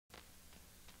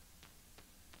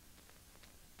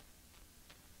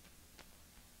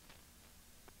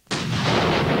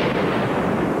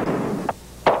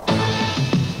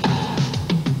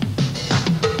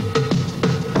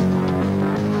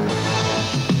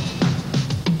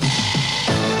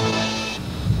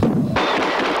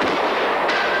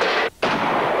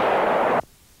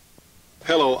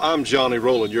I'm Johnny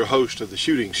Rowland, your host of the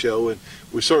Shooting Show, and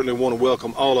we certainly want to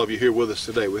welcome all of you here with us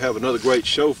today. We have another great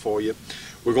show for you.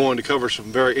 We're going to cover some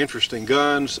very interesting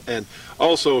guns, and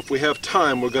also, if we have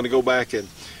time, we're going to go back and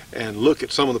look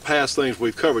at some of the past things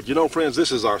we've covered. You know, friends,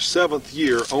 this is our 7th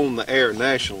year on the air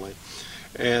nationally,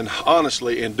 and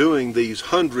honestly, in doing these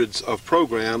hundreds of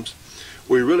programs,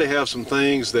 we really have some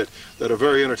things that are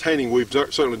very entertaining we've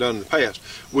certainly done in the past.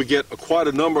 We get quite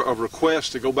a number of requests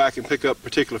to go back and pick up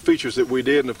particular features that we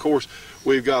did, and of course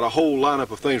we've got a whole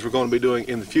lineup of things we're going to be doing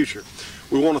in the future.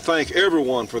 We want to thank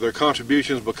everyone for their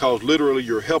contributions because literally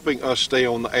you're helping us stay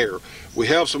on the air. We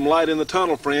have some light in the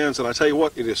tunnel, friends, and I tell you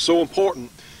what, it is so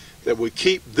important that we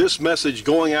keep this message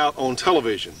going out on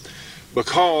television,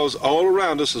 because all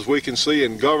around us, as we can see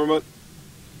in government,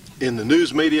 in the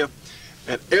news media,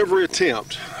 at every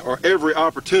attempt or every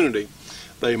opportunity,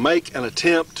 they make an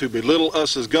attempt to belittle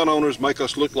us as gun owners, make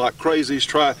us look like crazies,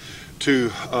 try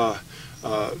to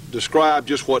describe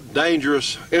just what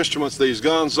dangerous instruments these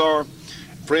guns are.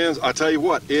 Friends, I tell you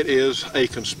what, it is a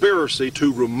conspiracy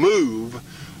to remove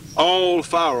all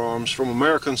firearms from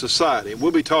American society.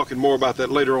 We'll be talking more about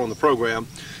that later on in the program.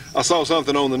 I saw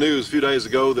something on the news a few days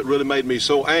ago that really made me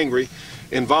so angry,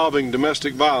 involving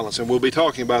domestic violence, and we'll be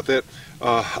talking about that,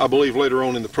 I believe, later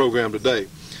on in the program today.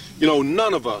 You know,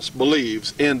 none of us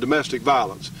believes in domestic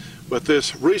violence, but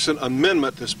this recent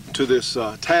amendment to this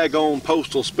tag-on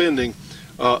postal spending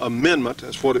amendment,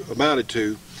 that's what it amounted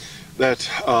to,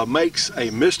 that makes a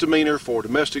misdemeanor for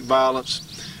domestic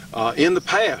violence in the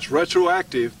past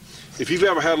retroactive. If you've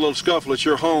ever had a little scuffle at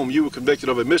your home, you were convicted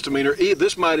of a misdemeanor.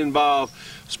 This might involve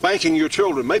spanking your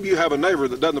children. Maybe you have a neighbor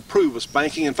that doesn't approve of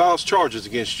spanking and files charges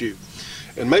against you.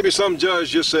 And maybe some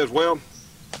judge just says, well,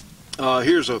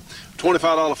 here's a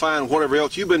 $25 fine, whatever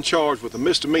else. You've been charged with a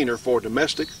misdemeanor for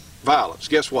domestic violence.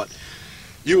 Guess what?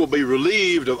 You will be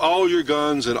relieved of all your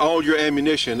guns and all your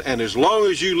ammunition, and as long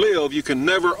as you live, you can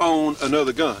never own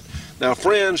another gun. Now,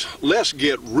 friends, let's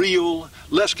get real.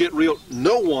 Let's get real.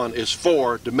 No one is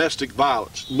for domestic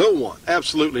violence. No one.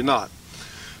 Absolutely not.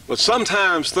 But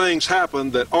sometimes things happen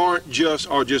that are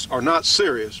not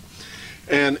serious.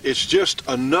 And it's just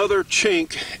another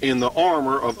chink in the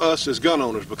armor of us as gun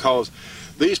owners, because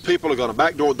these people are going to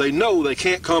backdoor. They know they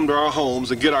can't come to our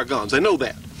homes and get our guns. They know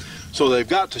that. So they've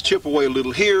got to chip away a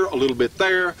little here, a little bit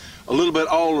there, a little bit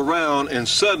all around, and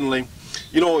suddenly,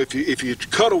 you know, if you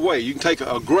cut away, you can take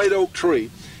a great oak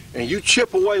tree and you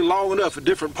chip away long enough at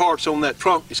different parts on that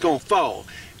trunk, it's going to fall.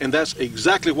 And that's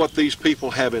exactly what these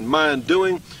people have in mind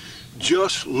doing.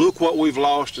 Just look what we've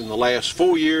lost in the last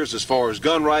 4 years as far as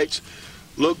gun rights.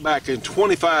 Look back in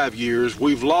 25 years,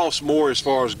 we've lost more as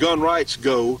far as gun rights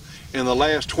go in the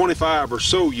last 25 or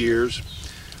so years.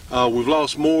 We've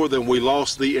lost more than we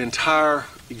lost the entire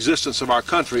existence of our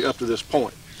country up to this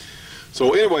point.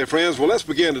 So anyway, friends, well, let's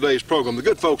begin today's program. The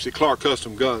good folks at Clark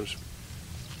Custom Guns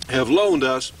have loaned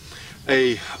us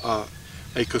a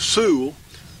Casull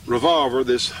revolver,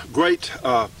 this great,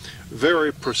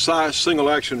 very precise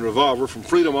single-action revolver from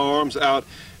Freedom Arms out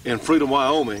in Freedom,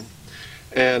 Wyoming.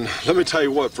 And let me tell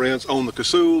you what, friends, on the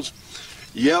Casulls,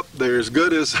 yep, they're as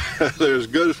good as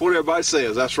what everybody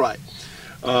says. That's right.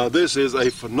 This is a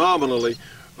phenomenally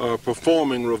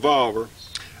performing revolver.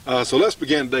 So let's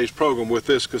begin today's program with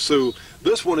this Casull.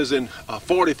 This one is in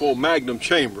 44 Magnum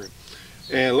chambering.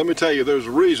 And let me tell you, there's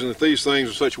a reason that these things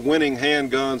are such winning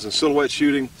handguns and silhouette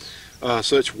shooting,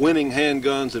 such winning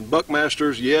handguns and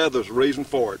buckmasters. Yeah, there's a reason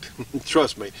for it.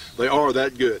 Trust me, they are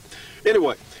that good.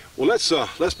 Anyway, well,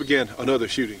 let's begin another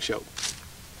shooting show.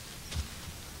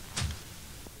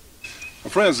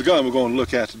 Well, friends, the gun we're going to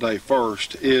look at today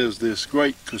first is this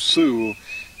great Casull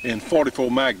in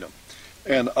 44 Magnum.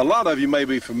 And a lot of you may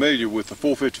be familiar with the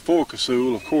 454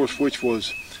 Casull, of course, which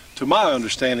was, to my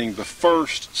understanding, the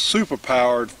first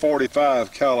super-powered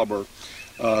 45 caliber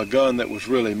gun that was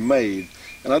really made.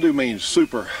 And I do mean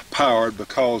super-powered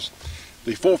because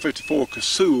the 454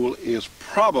 Casull is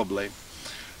probably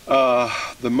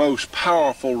the most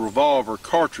powerful revolver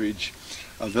cartridge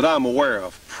that I'm aware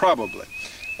of, probably.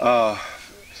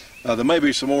 There may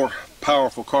be some more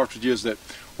powerful cartridges that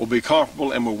will be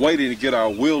comparable, and we're waiting to get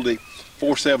our Wildy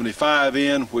 475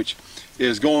 in, which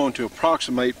is going to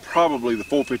approximate probably the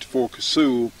 454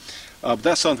 Casull. But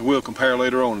that's something we'll compare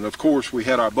later on. And of course, we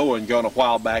had our Bowen gun a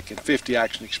while back in 50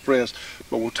 Action Express,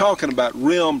 but we're talking about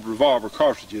rimmed revolver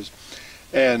cartridges.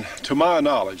 And to my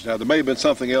knowledge, now there may have been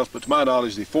something else, but to my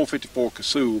knowledge, the 454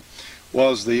 Casull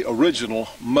was the original,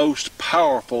 most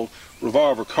powerful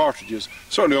revolver cartridges,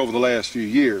 certainly over the last few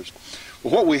years.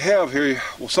 Well, what we have here,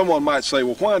 well, someone might say,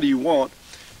 well, why do you want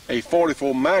a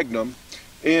 44 Magnum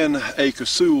in a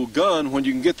Casull gun when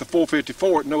you can get the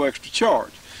 454 at no extra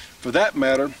charge? for that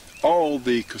matter, all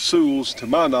the Casuls, to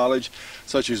my knowledge,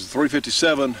 such as the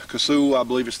 357 Casul, I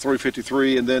believe it's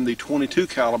 353, and then the 22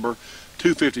 caliber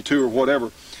 252 or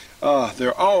whatever,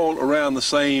 they're all around the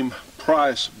same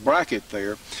price bracket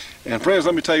there. And friends,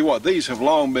 let me tell you what, these have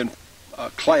long been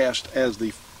classed as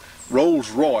the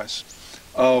Rolls-Royce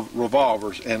of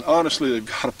revolvers, and honestly, they've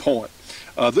got a point.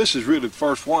 This is really the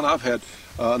first one I've had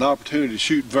an opportunity to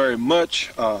shoot very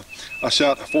much. I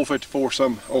shot a 454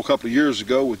 a couple of years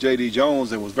ago with J.D.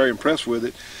 Jones and was very impressed with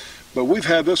it. But we've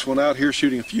had this one out here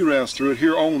shooting a few rounds through it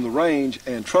here on the range,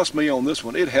 and trust me on this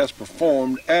one, it has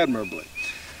performed admirably.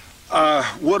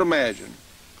 I would imagine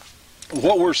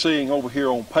what we're seeing over here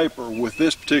on paper with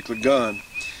this particular gun,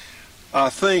 I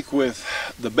think with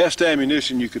the best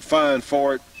ammunition you could find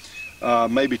for it,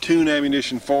 maybe tune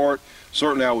ammunition for it.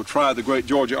 Certainly I would try the great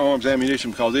Georgia Arms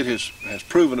ammunition because it has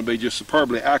proven to be just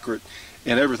superbly accurate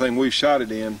in everything we've shot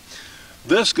it in.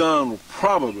 This gun will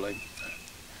probably,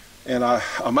 and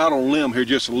I'm out on a limb here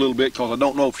just a little bit because I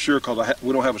don't know for sure because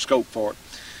we don't have a scope for it,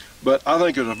 but I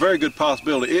think there's a very good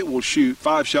possibility it will shoot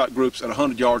 5-shot groups at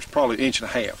 100 yards, probably an inch and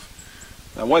a half.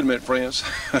 Now wait a minute, friends.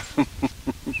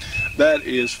 That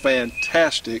is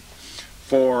fantastic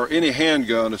for any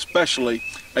handgun, especially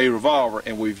a revolver,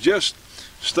 and we've just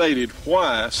stated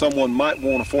why someone might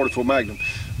want a 44 Magnum.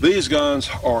 These guns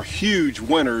are huge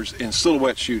winners in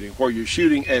silhouette shooting, where you're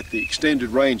shooting at the extended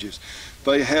ranges.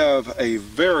 They have a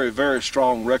very, very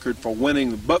strong record for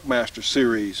winning the Buckmaster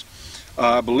series.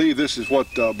 I believe this is what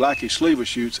Blackie Sleva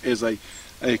shoots, is a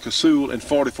Casul and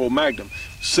 44 Magnum,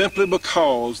 simply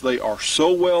because they are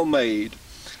so well made,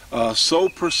 so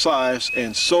precise,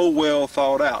 and so well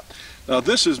thought out. Now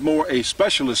this is more a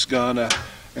specialist gun,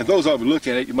 and those of you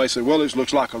looking at it, you may say, well, this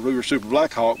looks like a Ruger Super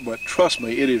Blackhawk, but trust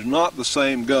me, it is not the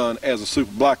same gun as a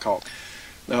Super Blackhawk.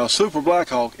 Now a Super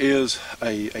Blackhawk is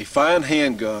a fine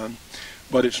handgun,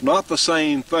 but it's not the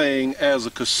same thing as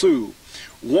a Casul.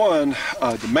 One,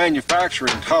 the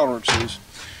manufacturing tolerances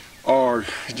are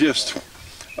just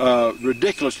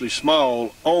ridiculously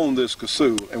small on this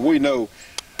Casul, and we know.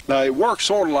 Now it works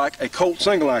sort of like a Colt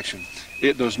single action.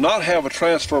 It does not have a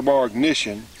transfer bar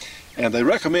ignition, and they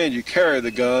recommend you carry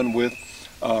the gun with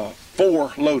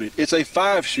 4 loaded. It's a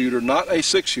 5-shooter, not a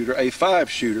 6-shooter, a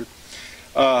 5-shooter.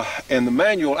 And the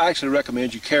manual actually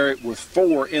recommends you carry it with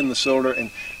 4 in the cylinder and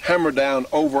hammer down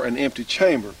over an empty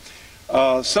chamber.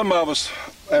 Some of us,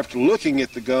 after looking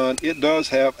at the gun, it does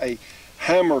have a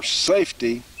hammer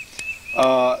safety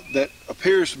that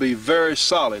appears to be very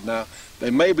solid. Now, they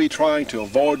may be trying to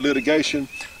avoid litigation.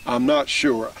 I'm not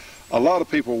sure. A lot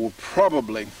of people will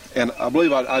probably, and I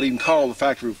believe I'd even call the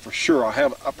factory for sure.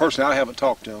 Personally, I haven't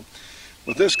talked to them,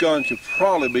 but this gun could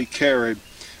probably be carried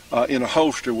in a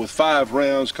holster with 5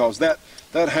 rounds, because that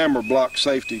hammer block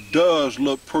safety does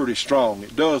look pretty strong.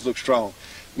 It does look strong.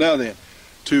 Now then,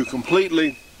 to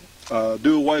completely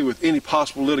do away with any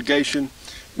possible litigation,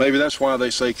 maybe that's why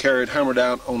they say carry it hammer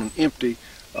down on an empty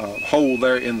hole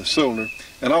there in the cylinder,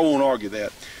 and I won't argue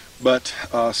that. But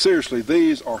seriously,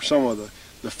 these are some of the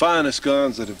finest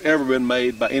guns that have ever been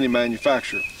made by any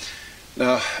manufacturer.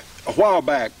 Now, a while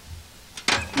back,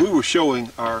 we were showing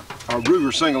our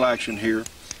Ruger single action here,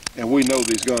 and we know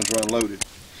these guns are unloaded.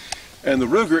 And the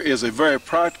Ruger is a very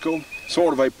practical,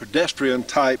 sort of a pedestrian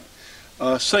type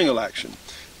single action.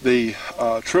 The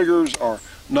triggers are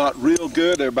not real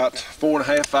good. They're about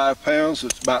 4.5, 5 pounds.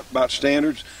 It's about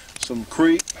standards. Some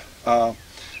creep, but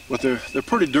they're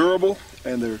pretty durable,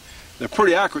 and they're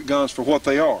pretty accurate guns for what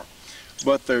they are.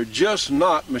 But they're just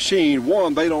not machined.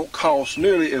 One, they don't cost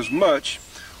nearly as much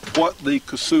what the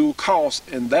Casul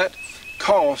costs, and that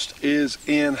cost is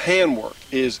in handwork,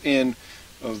 is in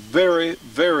a very,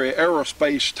 very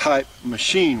aerospace type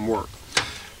machine work.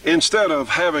 Instead of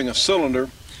having a cylinder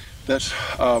that's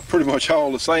pretty much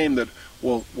all the same that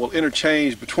will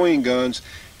interchange between guns,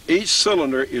 each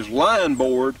cylinder is line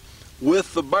bored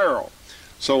with the barrel.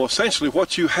 So essentially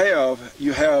what you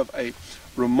have a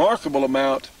remarkable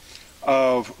amount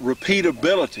of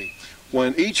repeatability.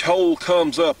 When each hole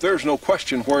comes up, there's no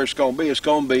question where it's going to be. It's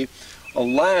going to be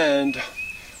aligned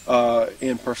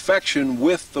in perfection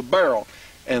with the barrel,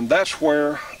 and that's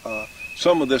where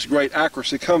some of this great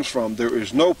accuracy comes from. There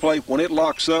is no play when it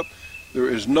locks up. There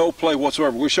is no play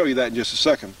whatsoever. We'll show you that in just a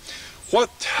second. What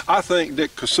I think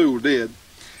Dick Casul did,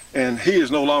 and he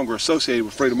is no longer associated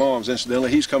with Freedom Arms,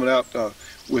 incidentally. He's coming out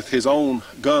with his own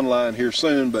gun line here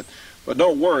soon, but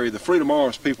don't worry, the Freedom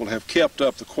Arms people have kept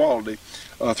up the quality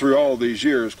through all these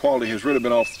years. Quality has really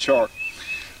been off the chart.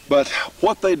 But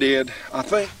what they did, I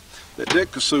think that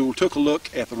Dick Casul took a look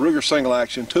at the Ruger single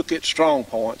action, took its strong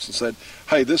points, and said,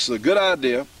 hey, this is a good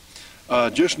idea,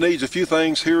 just needs a few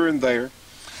things here and there,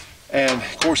 And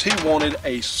of course he wanted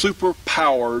a super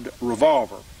powered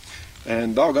revolver,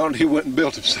 and doggone it, he went and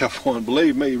built himself one.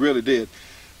 Believe me, he really did,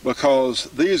 because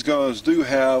these guns do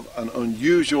have an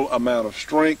unusual amount of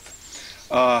strength,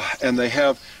 and they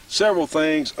have several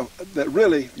things that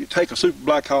really, you take a Super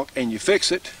Blackhawk and you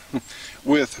fix it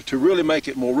to really make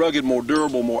it more rugged, more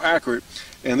durable, more accurate,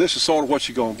 and this is sort of what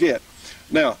you're going to get.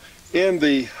 Now, in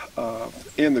the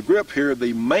grip here,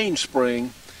 the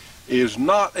mainspring is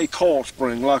not a coil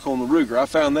spring like on the Ruger. I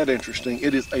found that interesting.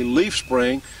 It is a leaf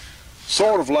spring,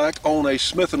 sort of like on a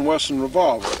Smith & Wesson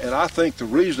revolver, and I think the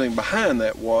reasoning behind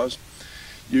that was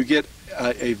you get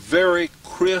a very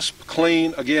crisp,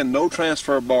 clean, again, no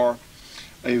transfer bar,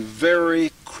 a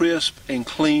very crisp and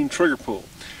clean trigger pull.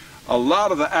 A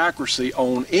lot of the accuracy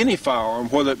on any firearm,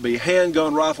 whether it be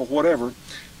handgun, rifle, whatever,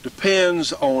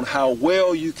 depends on how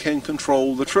well you can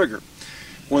control the trigger.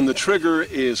 When the trigger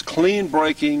is clean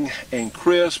braking and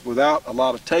crisp without a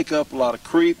lot of take up, a lot of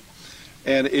creep,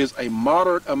 and is a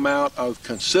moderate amount of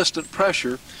consistent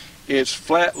pressure, it's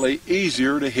flatly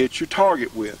easier to hit your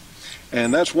target with.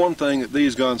 And that's one thing that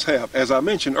these guns have. As I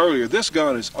mentioned earlier, this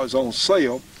gun is on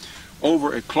sale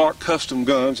over at Clark Custom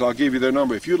Guns. I'll give you their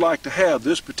number. If you'd like to have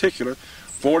this particular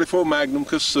 44 Magnum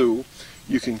Casull,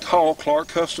 you can call Clark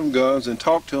Custom Guns and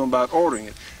talk to them about ordering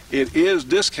it. It is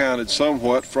discounted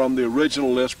somewhat from the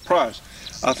original list price.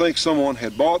 I think someone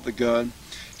had bought the gun,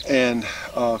 and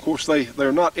of course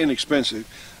they're not inexpensive.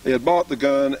 They had bought the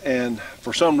gun and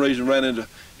for some reason ran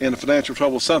into financial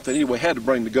trouble or something. Anyway, had to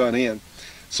bring the gun in.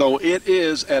 So it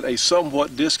is at a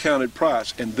somewhat discounted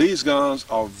price, and these guns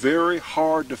are very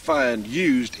hard to find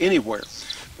used anywhere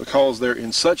because they're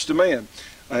in such demand.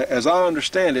 As I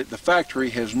understand it, the factory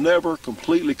has never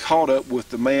completely caught up with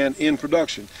demand in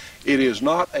production. It is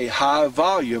not a high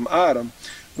volume item,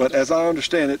 but as I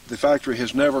understand it, the factory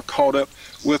has never caught up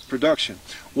with production.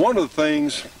 One of the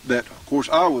things that, of course,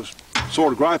 I was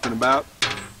sort of griping about,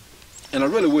 and I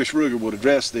really wish Ruger would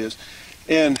address this,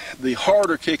 and the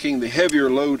harder kicking, the heavier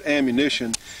load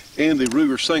ammunition in the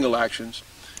Ruger single actions,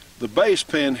 the base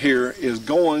pin here is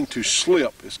going to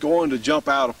slip. It's going to jump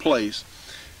out of place.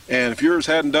 And if yours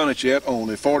hadn't done it yet on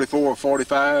the 44 or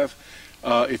 45,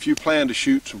 if you plan to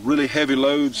shoot some really heavy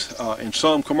loads and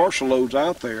some commercial loads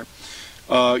out there,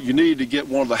 you need to get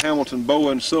one of the Hamilton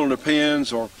Bowen cylinder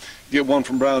pins or get one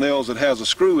from Brownells that has a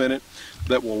screw in it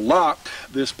that will lock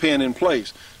this pin in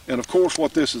place. And of course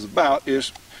what this is about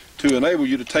is to enable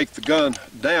you to take the gun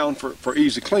down for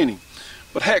easy cleaning.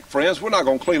 But heck, friends, we're not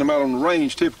going to clean them out on the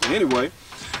range typically anyway.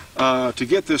 To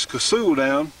get this Casull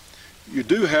down, you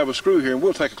do have a screw here, and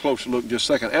we'll take a closer look in just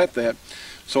a second at that.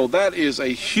 So that is a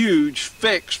huge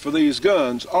fix for these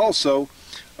guns. Also,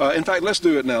 in fact, let's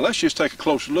do it now. Let's just take a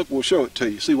closer look. We'll show it to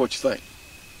you. See what you think.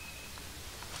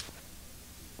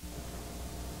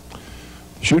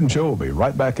 The Shootin' Show will be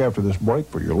right back after this break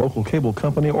for your local cable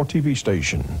company or TV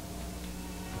station.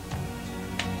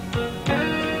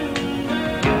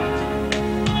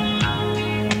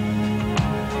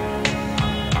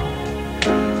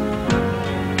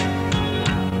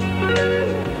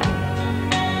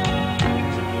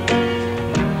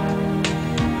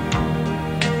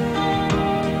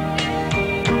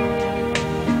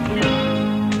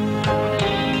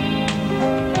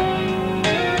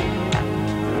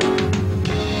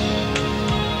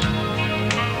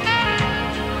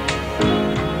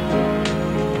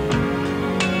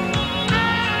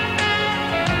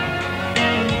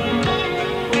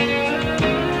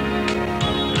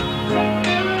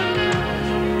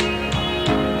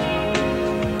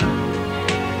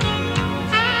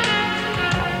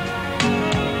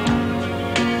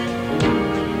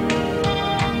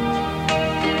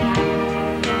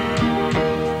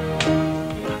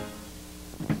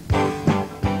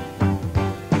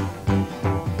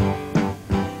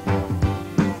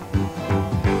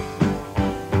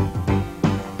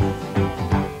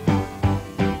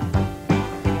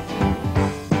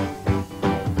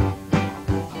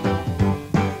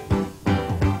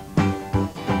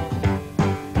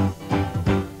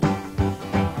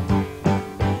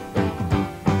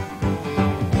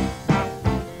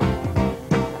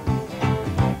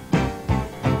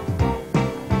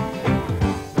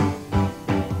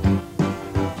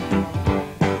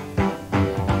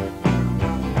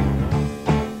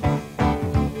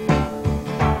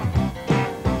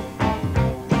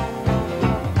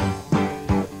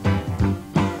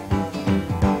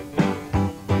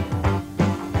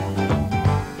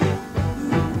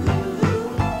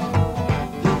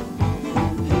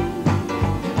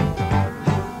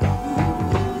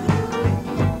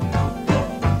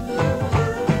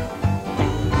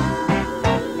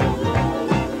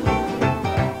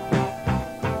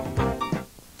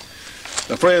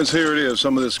 Friends, here it is,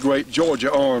 some of this great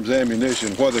Georgia Arms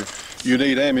ammunition. Whether you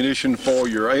need ammunition for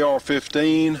your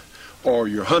AR-15 or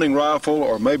your hunting rifle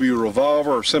or maybe your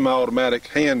revolver or semi-automatic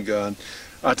handgun,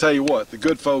 I tell you what, the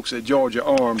good folks at Georgia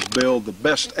Arms build the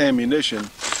best ammunition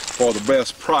for the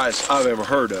best price I've ever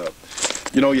heard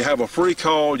of. You know, you have a free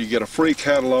call, you get a free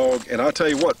catalog, and I tell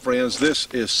you what, friends, this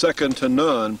is second to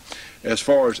none as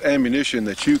far as ammunition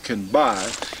that you can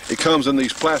buy. It comes in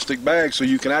these plastic bags so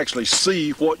you can actually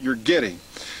see what you're getting.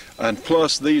 And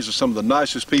plus, these are some of the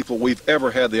nicest people we've ever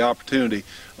had the opportunity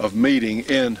of meeting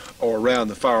in or around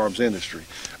the firearms industry.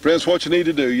 Friends, what you need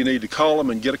to do, you need to call them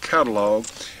and get a catalog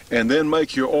and then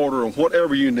make your order on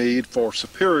whatever you need for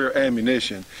superior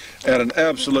ammunition at an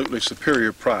absolutely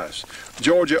superior price.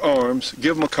 Georgia Arms,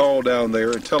 give them a call down there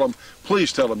and tell them,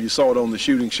 please tell them you saw it on the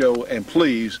Shooting Show, and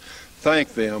please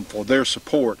thank them for their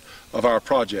support of our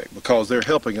project, because they're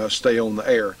helping us stay on the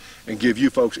air and give you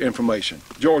folks information.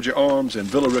 Georgia Arms in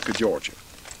Villa Rica, Georgia.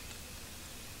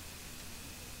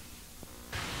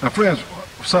 Now friends,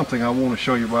 something I want to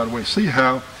show you right away. See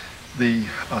how the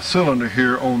cylinder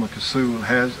here on the Casull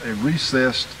has a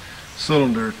recessed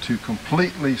cylinder to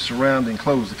completely surround and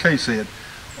close the case head.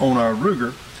 On our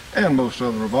Ruger and most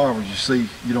other revolvers, you see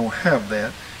you don't have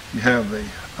that. You have the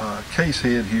case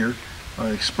head here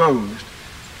exposed,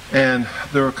 and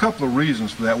there are a couple of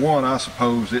reasons for that. One, I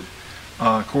suppose it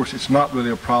of course it's not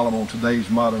really a problem on today's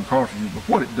modern cartridges, but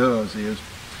what it does is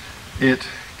it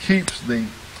keeps the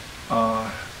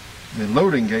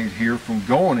loading gate here from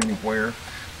going anywhere,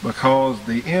 because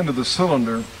the end of the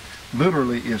cylinder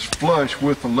literally is flush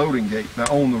with the loading gate. Now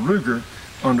on the Ruger,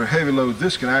 under heavy load,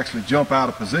 this can actually jump out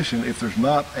of position if there's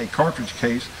not a cartridge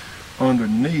case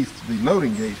underneath the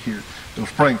loading gate here. It'll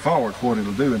spring forward, what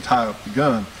it'll do, and tie up the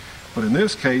gun. But in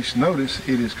this case, notice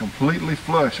it is completely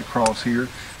flush across here.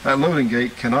 That loading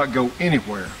gate cannot go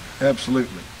anywhere,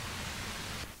 absolutely.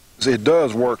 It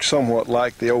does work somewhat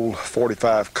like the old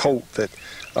 45 Colt that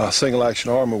single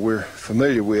action armor we're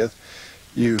familiar with.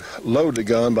 You load the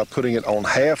gun by putting it on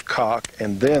half cock,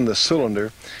 and then the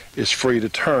cylinder is free to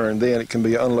turn. Then it can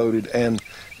be unloaded and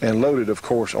loaded, of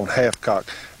course, on half cock.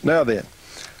 Now then,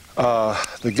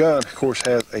 the gun, of course,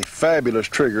 has a fabulous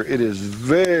trigger. It is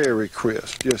very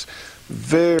crisp, just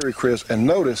very crisp. And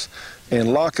notice,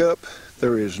 in lockup,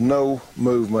 there is no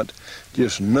movement,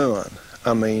 just none.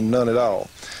 I mean, none at all.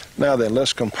 Now then,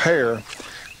 let's compare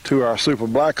to our Super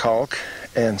Blackhawk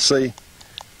and see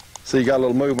you got a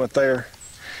little movement there.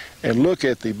 And look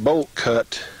at the bolt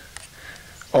cut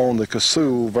on the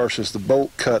Casull versus the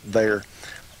bolt cut there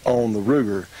on the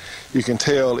Ruger. You can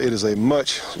tell it is a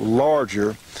much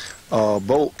larger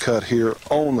bolt cut here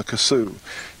on the Casull.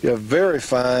 You have very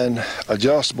fine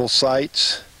adjustable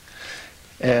sights,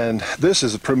 and this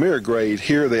is a premier grade.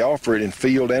 Here they offer it in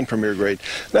field and premier grade.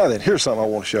 Now then, here's something I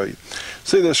want to show you.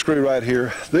 See this screw right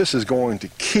here? This is going to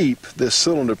keep this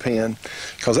cylinder pin,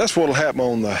 because that's what will happen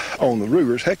on the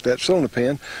Rugers. Heck, that cylinder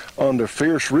pin under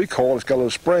fierce recoil, it's got a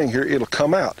little spring here, it'll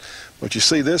come out. But you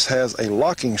see this has a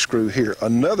locking screw here.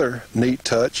 Another neat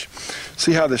touch.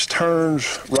 See how this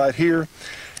turns right here?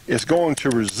 It's going to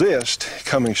resist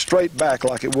coming straight back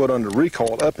like it would under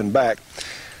recoil, up and back.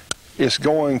 It's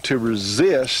going to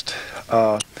resist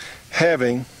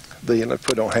having the, let's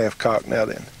put it on half cock now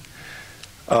then,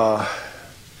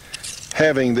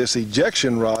 having this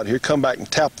ejection rod here come back and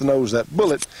tap the nose of that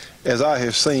bullet, as I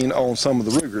have seen on some of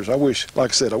the Rugers. I wish,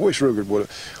 like I said, I wish Ruger would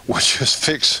just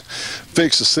fix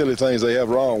the silly things they have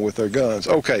wrong with their guns.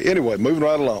 Okay, anyway, moving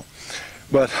right along.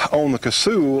 But on the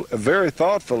Casull, very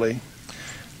thoughtfully,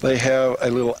 they have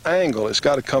a little angle. It's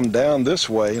got to come down this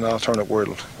way, and I'll turn it where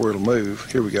it'll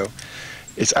move. Here we go.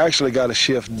 It's actually got to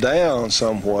shift down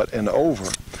somewhat and over.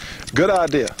 Good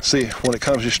idea. See, when it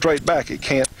comes just straight back,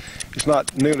 it's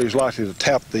not nearly as likely to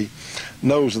tap the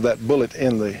nose of that bullet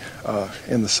in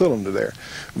the cylinder there.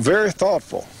 Very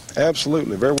thoughtful,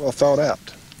 absolutely, very well thought out.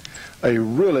 A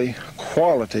really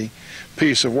quality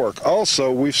piece of work.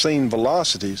 Also, we've seen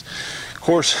velocities. Of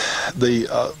course,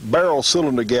 the barrel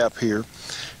cylinder gap here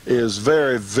is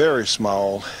very, very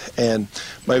small, and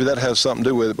maybe that has something to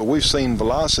do with it, but we've seen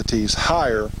velocities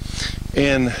higher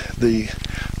in the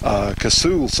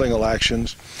Casull single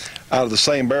actions out of the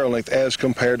same barrel length as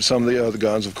compared to some of the other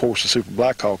guns, of course the Super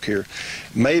Blackhawk here.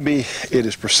 Maybe it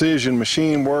is precision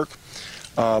machine work,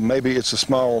 maybe it's a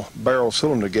small barrel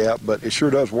cylinder gap, but it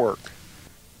sure does work.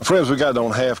 Friends, we got it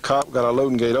on half cock, we got our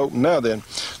loading gate open. Now then,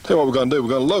 tell you what we're going to do. We're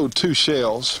going to load 2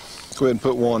 shells. Go ahead and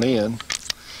put one in.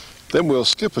 Then we'll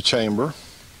skip a chamber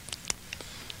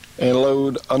and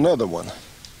load another one.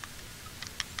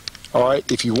 All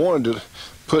right, if you wanted to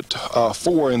put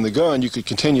 4 in the gun, you could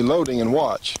continue loading and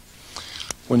watch.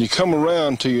 when you come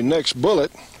around to your next bullet,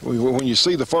 when you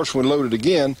see the first one loaded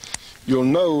again, you'll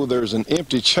know there's an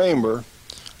empty chamber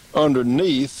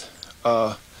underneath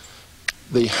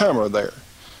the hammer there.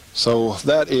 So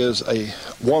that is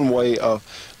one way of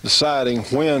deciding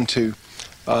when to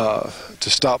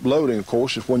stop loading, of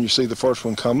course, is when you see the first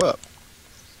one come up.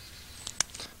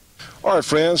 All right,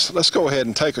 friends, let's go ahead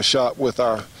and take a shot with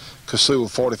our Casull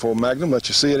 44 Magnum, let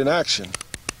you see it in action.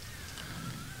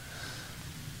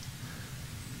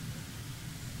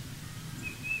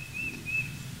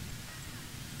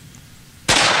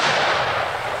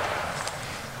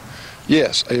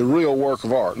 Yes, a real work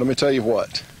of art. Let me tell you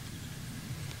what.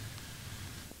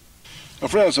 Now,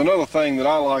 friends, another thing that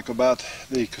I like about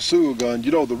the Casull gun, you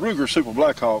know, the Ruger Super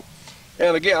Blackhawk.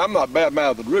 And again, I'm not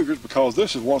bad-mouthing the Rugers because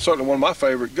this is certainly one of my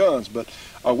favorite guns, but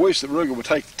I wish that Ruger would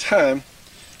take the time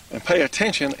and pay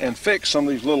attention and fix some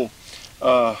of these little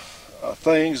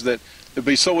things that would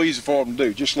be so easy for them to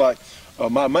do. Just like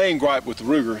my main gripe with the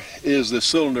Ruger is the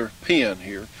cylinder pin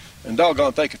here. And doggone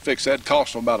if they could fix that. It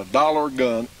costs them about $1 a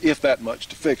gun, if that much,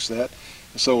 to fix that.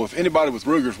 So if anybody with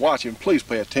Rugers watching, please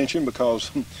pay attention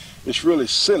because it's really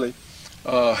silly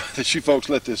that you folks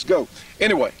let this go.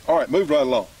 Anyway, all right, move right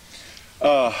along.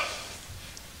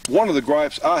 One of the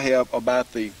gripes I have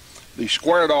about the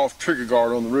squared off trigger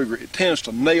guard on the Ruger, it tends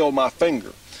to nail my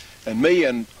finger. And me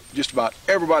and just about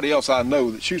everybody else I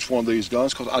know that shoots one of these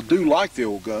guns, because I do like the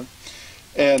old gun.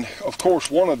 And of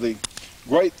course, one of the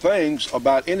great things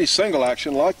about any single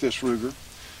action like this Ruger,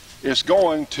 it's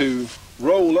going to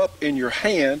roll up in your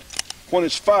hand when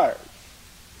it's fired.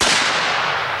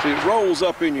 See, it rolls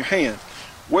up in your hand.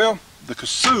 Well, the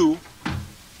Casull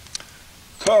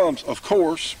comes, of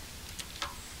course,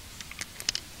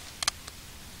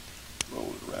 roll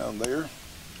it around there.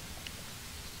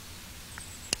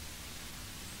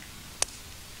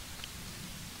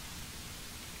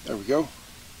 There we go.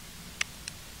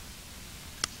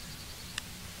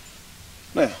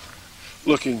 Now,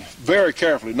 looking very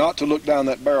carefully, not to look down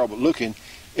that barrel, but looking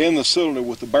in the cylinder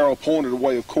with the barrel pointed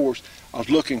away, of course, I was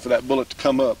looking for that bullet to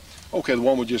come up. Okay, the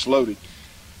one we just loaded.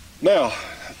 Now,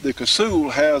 the Casull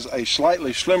has a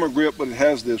slightly slimmer grip, but it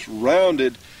has this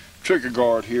rounded trigger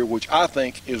guard here, which I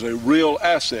think is a real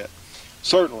asset.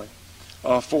 Certainly,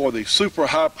 for the super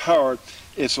high-powered,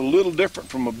 it's a little different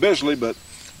from a Bisley, but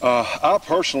I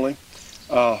personally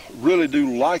really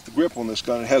do like the grip on this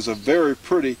gun. It has a very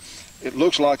pretty, it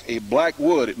looks like a black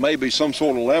wood. It may be some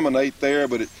sort of laminate there,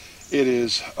 but it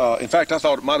is, in fact, I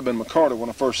thought it might have been micarta when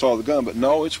I first saw the gun, but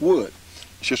no, it's wood.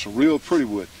 It's just a real pretty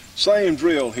wood. Same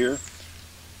drill here.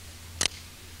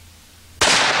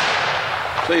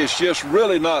 See, it's just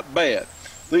really not bad.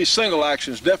 These single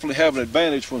actions definitely have an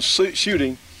advantage when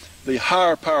shooting the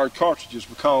higher powered cartridges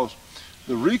because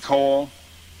the recoil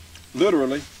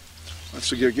literally, let's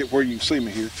see, get where you can see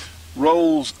me here,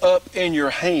 rolls up in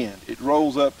your hand. It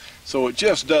rolls up so it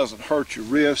just doesn't hurt your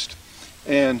wrist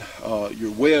and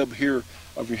your web here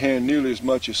of your hand nearly as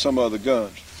much as some other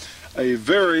guns. A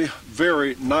very,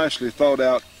 very nicely thought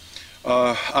out,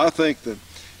 I think that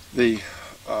the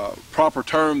proper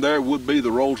term there would be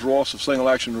the Rolls Royce of single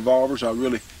action revolvers. I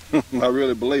really I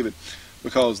really believe it,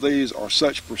 because these are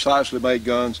such precisely made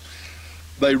guns.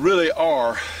 They really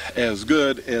are as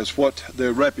good as what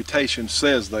their reputation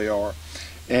says they are.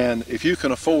 And if you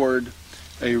can afford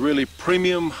a really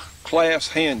premium class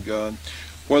handgun,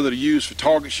 whether to use for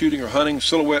target shooting or hunting,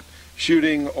 silhouette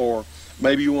shooting, or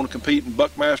maybe you want to compete in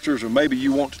Buckmasters, or maybe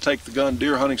you want to take the gun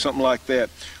deer hunting, something like that,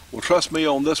 well, trust me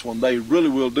on this one, they really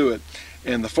will do it.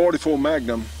 And the 44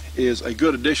 Magnum is a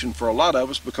good addition for a lot of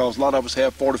us, because a lot of us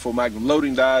have 44 Magnum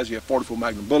loading dies, you have 44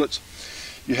 Magnum bullets,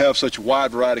 you have such a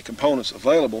wide variety of components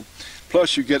available,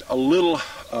 plus you get a little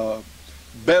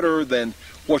better than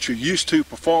what you're used to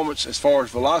performance as far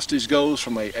as velocities goes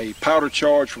from a powder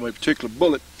charge from a particular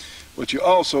bullet, but you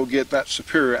also get that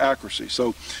superior accuracy.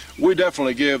 So we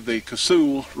definitely give the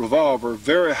Casull revolver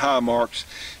very high marks,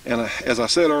 and as I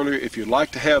said earlier, if you'd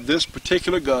like to have this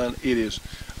particular gun, it is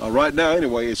right now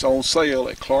anyway, it's on sale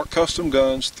at Clark Custom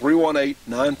Guns,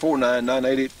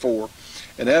 318-949-9884,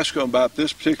 and ask them about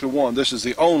this particular one. This is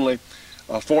the only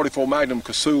 44 Magnum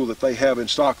Casull that they have in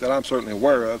stock that I'm certainly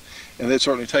aware of, and they'd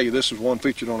certainly tell you this is one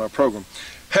featured on our program.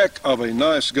 Heck of a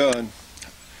nice gun,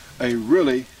 a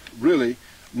really, really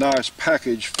nice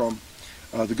package from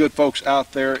the good folks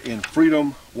out there in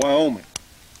Freedom, Wyoming.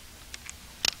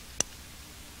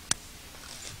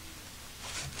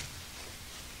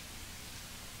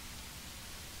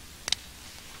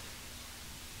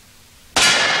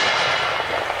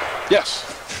 Yes.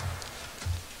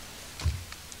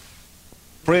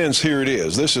 Friends, here it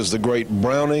is. This is the great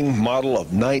Browning model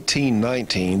of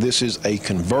 1919. This is a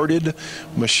converted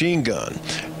machine gun.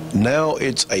 Now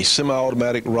it's a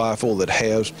semi-automatic rifle that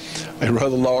has a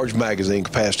rather large magazine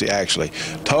capacity, actually.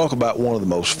 Talk about one of the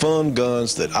most fun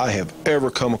guns that I have ever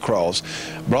come across.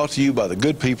 Brought to you by the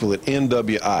good people at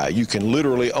NWI. You can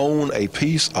literally own a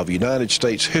piece of United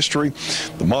States history.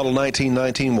 The model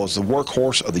 1919 was the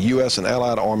workhorse of the U.S. and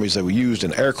Allied armies. They were used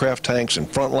in aircraft, tanks, and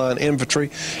frontline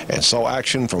infantry, and saw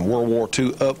action from World War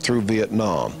II up through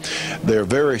Vietnam. They're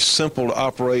very simple to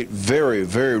operate, very,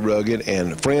 very rugged,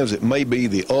 and friends, it may be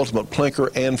the ultimate plinker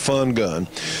and fun gun.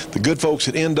 The good folks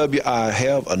at NWI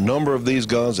have a number of these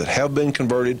guns that have been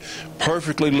converted,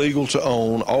 perfectly legal to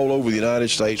own all over the United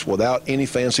States without any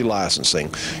fancy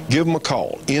licensing. Give them a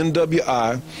call.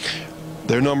 NWI,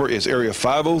 their number is area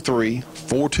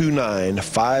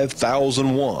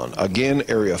 503-429-5001. Again,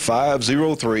 area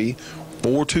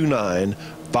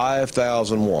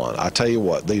 503-429-5001. I tell you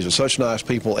what, these are such nice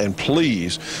people, and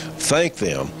please thank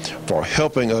them for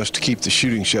helping us to keep the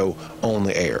shooting show on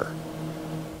the air.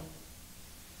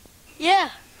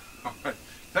 Yeah. All right.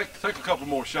 Take a couple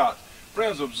more shots.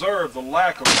 Friends, observe the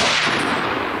lack of...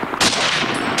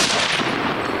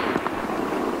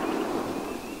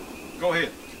 Go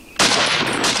ahead.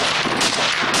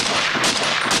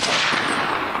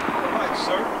 All right,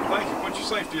 sir. Thank you. Put your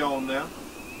safety on now.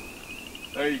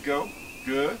 There you go.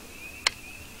 Good.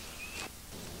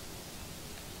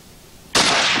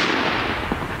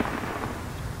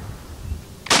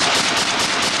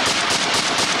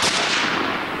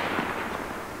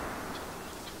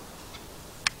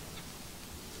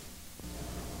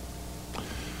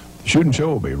 The Shootin' Show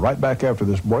will be right back after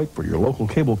this break for your local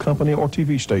cable company or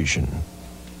TV station.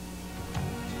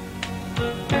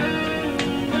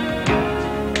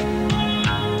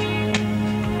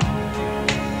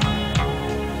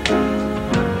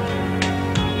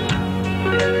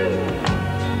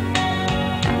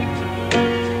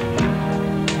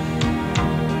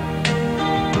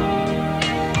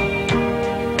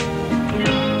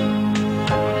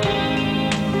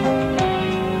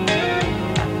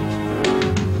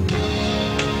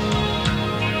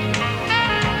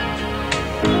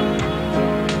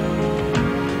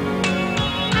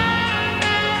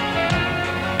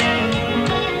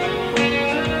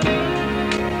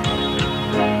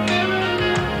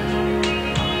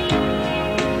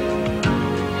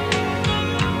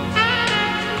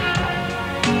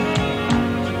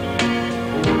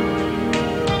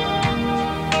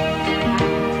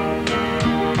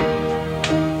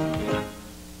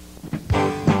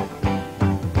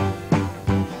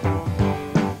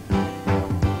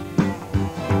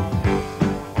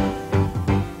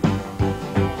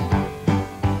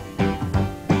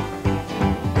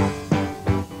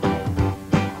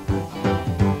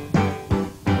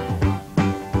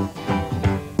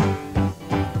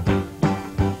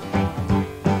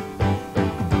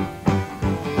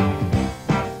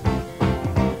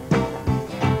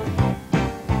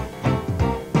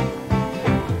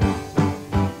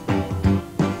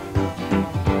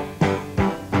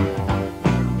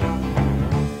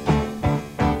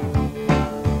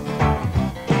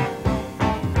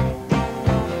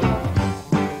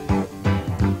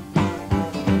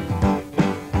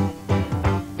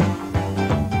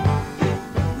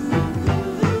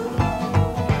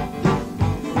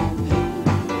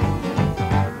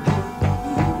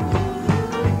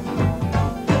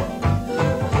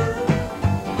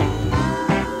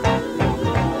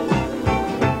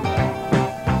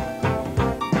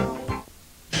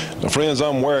 Friends,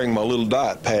 I'm wearing my little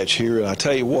diet patch here, and I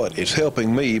tell you what, it's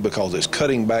helping me because it's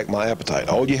cutting back my appetite.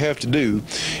 All you have to do,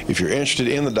 if you're interested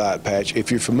in the diet patch,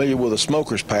 if you're familiar with a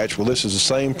smoker's patch, well, this is the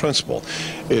same principle.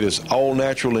 It is all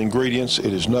natural ingredients.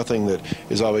 It is nothing that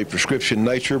is of a prescription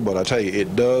nature, but I tell you, it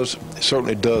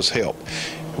certainly does help.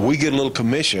 We get a little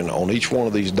commission on each one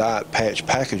of these diet patch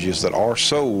packages that are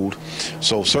sold,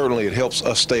 so certainly it helps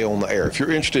us stay on the air. If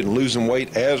you're interested in losing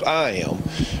weight, as I am,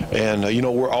 and you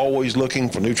know, we're always looking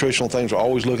for nutritional things, we're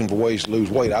always looking for ways to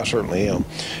lose weight, I certainly am,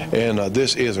 and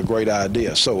this is a great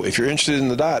idea. So if you're interested in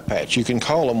the diet patch, you can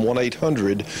call them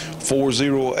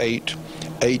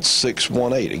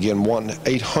 1-800-408-8618. Again,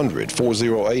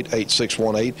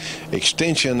 1-800-408-8618,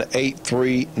 extension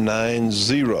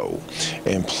 8390.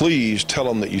 And please tell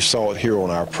them that you saw it here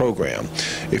on our program.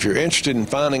 If you're interested in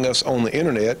finding us on the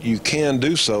internet, you can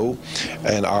do so,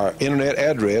 and our internet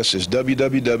address is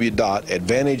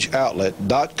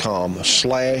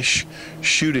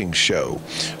www.advantageoutlet.com/shooting show.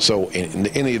 So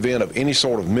in the event of any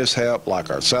sort of mishap, like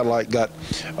our satellite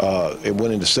it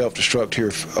went into self-destruct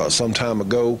here some time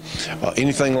ago, any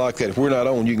anything like that. If we're not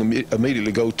on, you can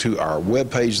immediately go to our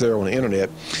webpage there on the internet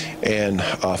and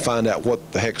find out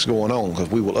what the heck's going on, because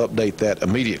we will update that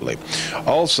immediately.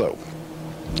 Also,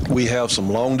 we have some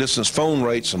long-distance phone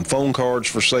rates, some phone cards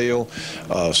for sale,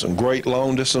 some great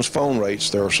long-distance phone rates.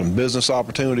 There are some business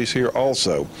opportunities here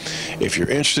also. If you're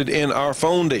interested in our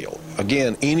phone deal,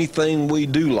 again, anything we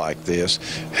do like this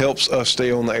helps us stay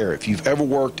on the air. If you've ever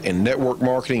worked in network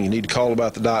marketing, you need to call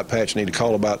about the diet patch, you need to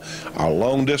call about our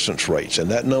long-distance rates, and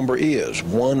that number is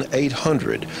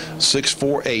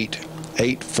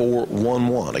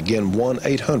 1-800-648-8411. Again,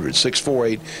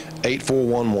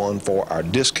 1-800-648-8411 for our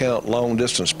discount long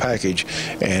distance package.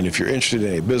 And if you're interested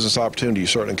in a business opportunity, you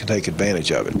certainly can take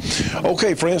advantage of it.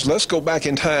 Okay, friends, let's go back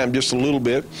in time just a little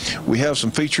bit. We have some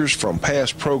features from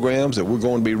past programs that we're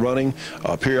going to be running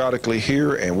periodically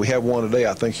here, and we have one today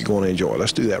I think you're going to enjoy.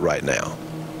 Let's do that right now.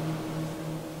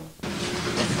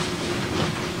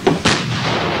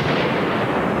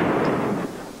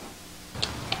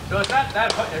 So it's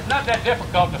not that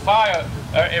difficult to fire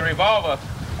a revolver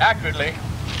accurately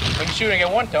when you're shooting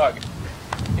at one target.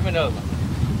 Give me another one.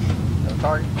 Another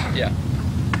target? Yeah.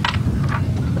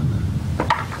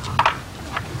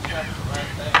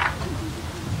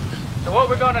 So what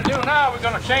we're going to do now, we're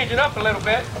going to change it up a little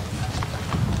bit.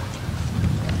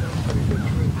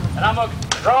 And I'm going to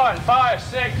draw and fire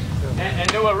 6 and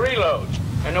do a reload.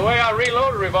 And the way I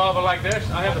reload a revolver like this,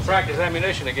 I have to practice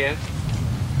ammunition again.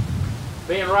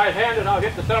 Being right-handed, I'll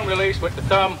hit the thumb release with the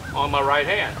thumb on my right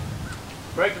hand.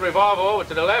 Break the revolver over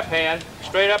to the left hand,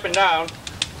 straight up and down.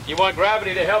 You want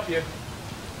gravity to help you.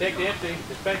 Take the empty,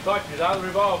 the spent cartridges out of the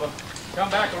revolver, come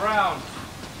back around,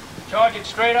 charge it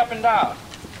straight up and down.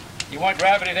 You want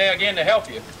gravity there again to help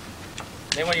you.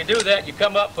 Then when you do that, you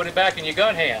come up, put it back in your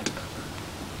gun hand.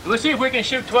 We'll see if we can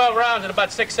shoot 12 rounds in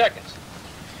about 6 seconds.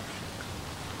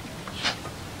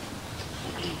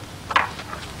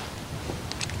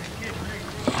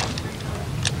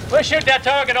 We'll shoot that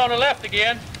target on the left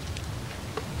again.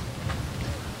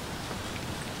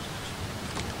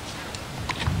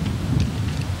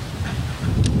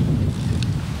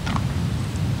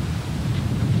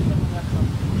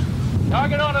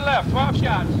 Target on the left, 12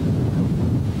 shots.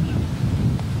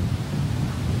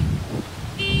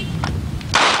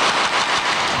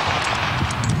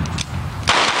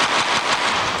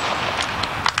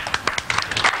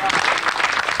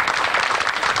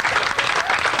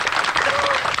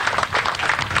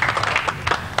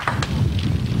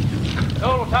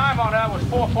 Total time on that was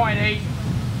 4.8,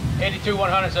 82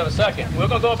 100ths of a second. We're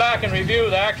going to go back and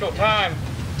review the actual time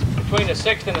between the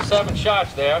 6th and the 7th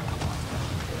shots there.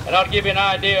 And I'll give you an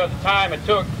idea of the time it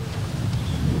took.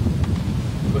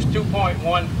 It was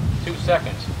 2.12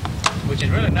 seconds, which is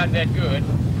really not that good.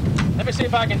 Let me see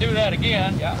if I can do that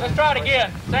again. Yeah, let's try it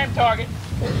again. Same target.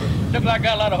 Looks like I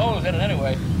got a lot of holes in it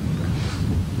anyway.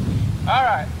 All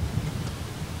right.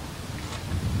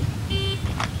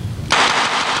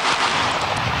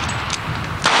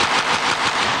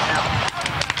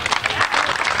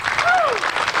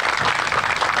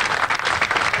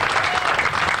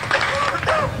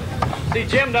 See,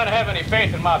 Jim doesn't have any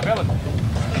faith in my ability.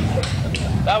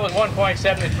 That was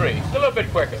 1.73. It's a little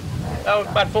bit quicker. That was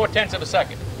about 4/10 of a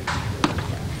second.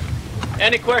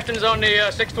 Any questions on the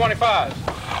 625s?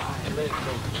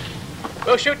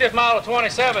 We'll shoot this model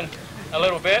 27 a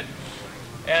little bit.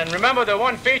 And remember, the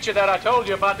one feature that I told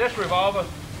you about this revolver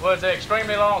was the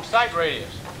extremely long sight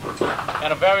radius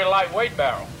and a very lightweight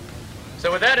barrel. So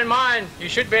with that in mind, you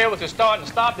should be able to start and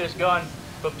stop this gun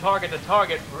from target to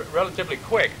target relatively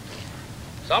quick.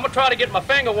 So I'm going to try to get my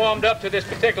finger warmed up to this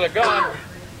particular gun,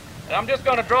 and I'm just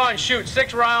going to draw and shoot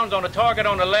 6 rounds on the target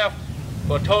on the left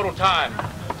for a total time.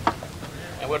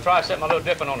 And we'll try something a little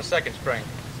different on the second string.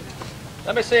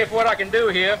 Let me see if what I can do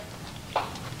here.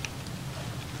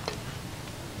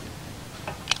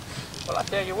 Well, I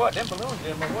tell you what, them balloons are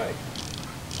in my way.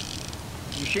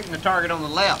 You're shooting the target on the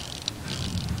left.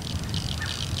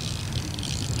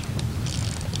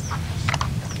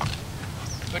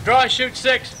 We draw and shoot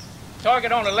 6.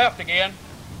 Target on the left again.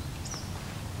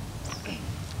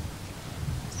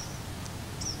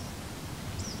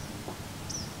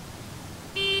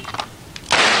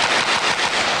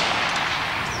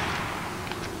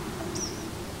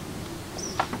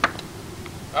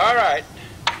 All right.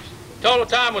 Total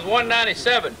time was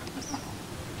 197.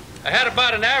 I had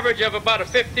about an average of about a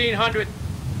 1,500,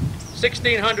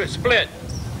 1,600 split.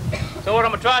 So what I'm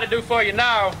going to try to do for you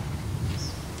now,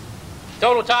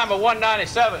 total time of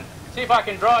 197. See if I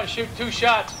can draw and shoot 2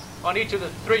 shots on each of the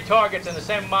 3 targets in the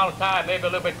same amount of time, maybe a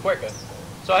little bit quicker.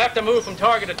 So I have to move from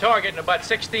target to target in about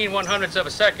 16 100ths of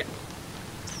a second.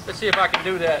 Let's see if I can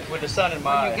do that with the sun in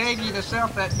my eye. You gave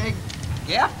yourself that big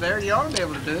gap there, you ought to be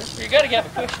able to do it. You got to have a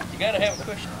cushion. You got to have a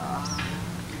cushion.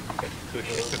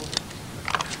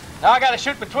 Now I got to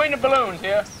shoot between the balloons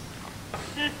here.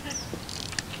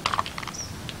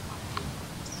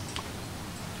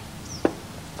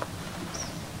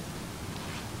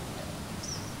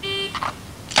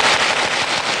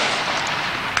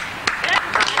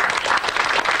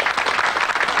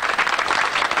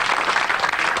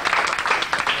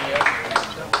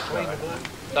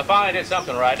 I finally did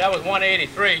something right. That was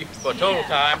 183 for total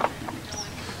time.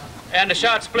 And the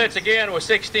shot splits again was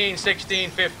 16,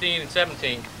 16, 15, and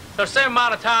 17. So the same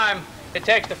amount of time it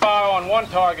takes to fire on one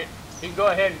target, you can go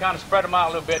ahead and kind of spread them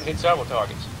out a little bit and hit several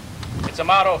targets. It's a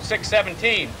model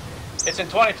 617. It's in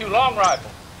 22 long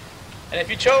rifle. And if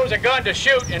you chose a gun to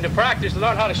shoot and to practice to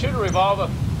learn how to shoot a revolver,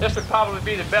 this would probably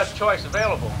be the best choice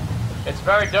available. It's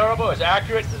very durable, it's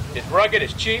accurate, it's rugged,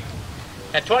 it's cheap.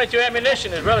 And 22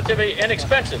 ammunition is relatively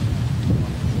inexpensive.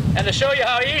 And to show you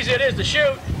how easy it is to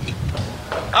shoot,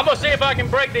 I'm going to see if I can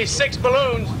break these 6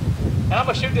 balloons, and I'm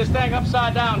going to shoot this thing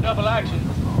upside down, double action.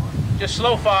 Just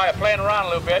slow fire, playing around a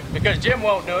little bit, because Jim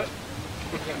won't do it.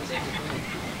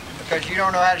 Because you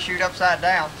don't know how to shoot upside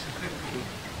down.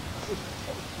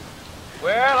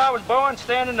 Well, I was born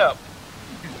standing up.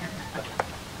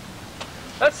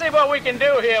 Let's see what we can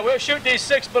do here. We'll shoot these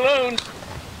 6 balloons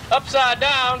upside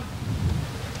down,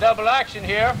 double action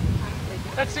here.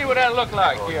 Let's see what that look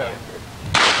like here.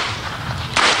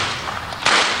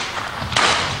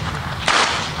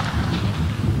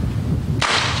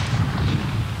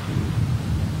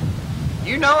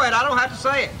 You know it, I don't have to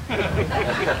say it.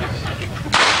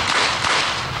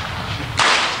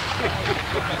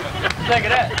 Think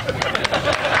of that.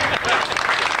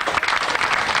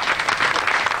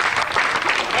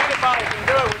 Anybody can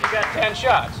do it when you got 10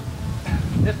 shots.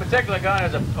 This particular gun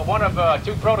is one of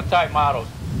 2 prototype models,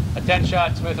 a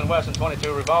 10-shot Smith & Wesson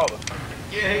 22 revolver.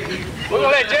 We're going to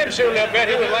let Jim shoot a little bit.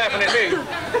 He was laughing at me.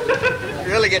 You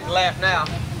really get to laugh now.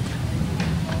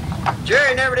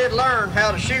 Jerry never did learn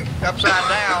how to shoot upside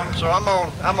down, so I'm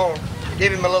gonna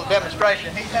give him a little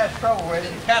demonstration. He has trouble with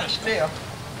it. He's kind of stiff.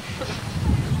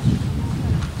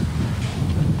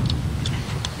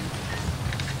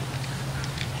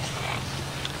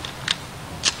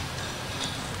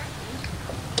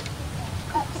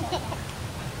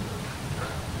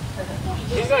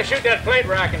 He's going to shoot that plate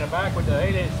rack in the back with the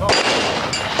 8-inch hole.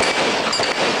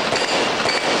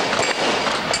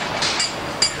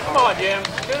 Come on, Jim.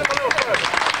 Get him a little further.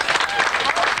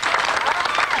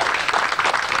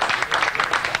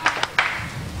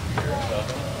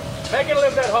 Make it a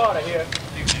little bit harder here.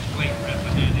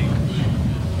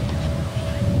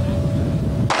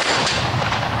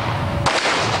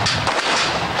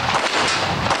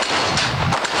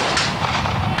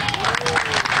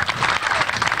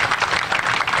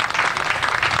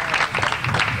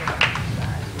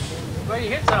 Well, you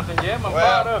hit something, Jim. I'm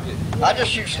proud of you. I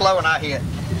just shoot slow and I hit.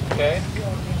 Okay.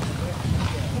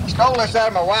 Stole this out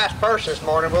of my wife's purse this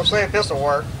morning. We'll see if this will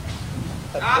work.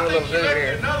 Let's do a little zoom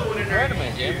here. Another one in there. Wait a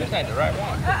minute, Jim. This ain't the right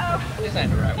one. Uh-oh. This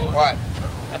ain't the right one. What?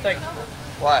 I think.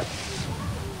 What?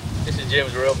 This is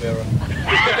Jim's real mirror.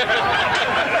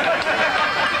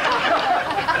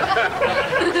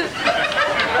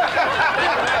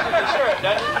 Sure it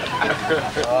doesn't.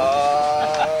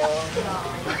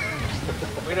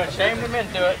 We done shamed him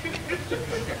into it.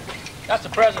 That's a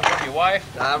present from your wife.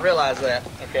 I realize that.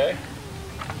 Okay.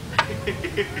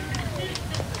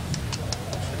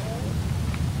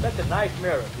 That's a nice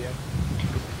mirror, Jim.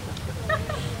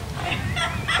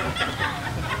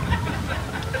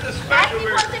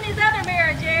 Actually, what's in his other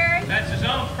mirror, Jerry? That's his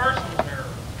own personal mirror.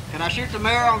 Can I shoot the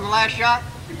mirror on the last shot?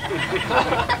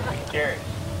 Jerry.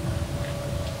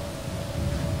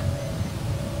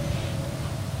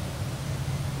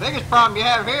 Biggest problem you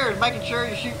have here is making sure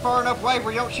you shoot far enough away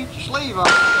where you don't shoot your sleeve off.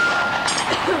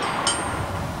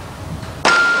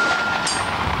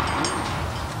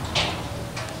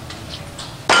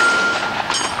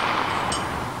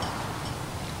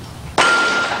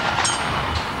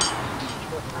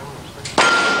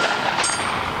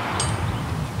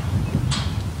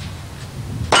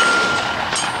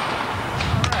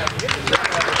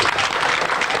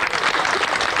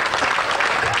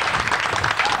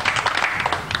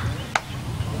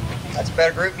 That's a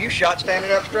better group you shot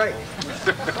standing up straight.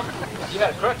 You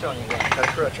had a crutch on your gun. Had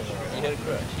a crutch on my gun. You had a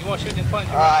crutch. You want to shoot in front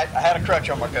of All right, I had a crutch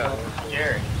on my gun.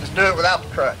 Jerry. Let's do it without the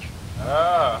crutch.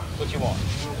 Ah, what you want?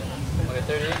 Want a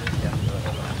 38?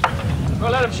 Yeah.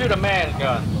 Well, let him shoot a man's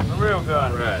gun, a real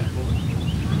gun. Right.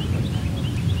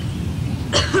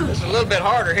 It's a little bit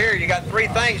harder here. You got 3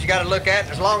 things you got to look at,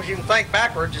 and as long as you can think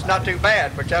backwards, it's not too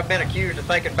bad, which I've been accused of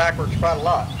thinking backwards quite a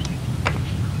lot.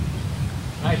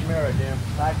 Nice mirror, Jim.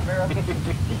 Nice mirror.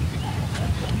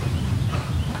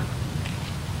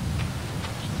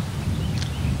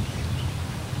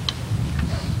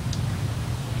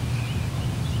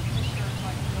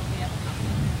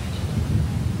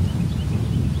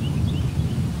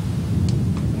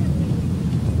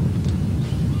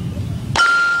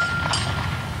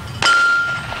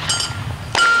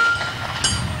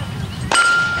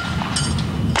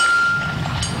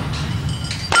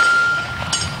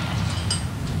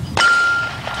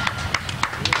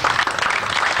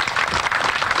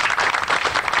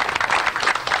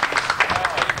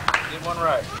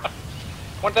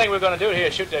 One thing we're going to do here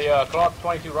is shoot the Clark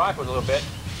 22 rifles a little bit.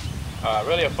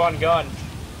 Really a fun gun.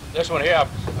 This one here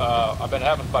I've been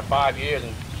having for about 5 years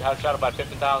and I've shot about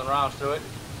 50,000 rounds through it.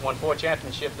 Won 4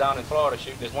 championships down in Florida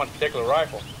shooting this one particular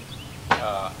rifle.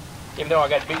 Even though I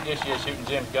got beat this year shooting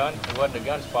Jim's gun, it wasn't the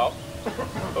gun's fault.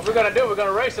 What we're going to do, we're going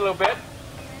to race a little bit.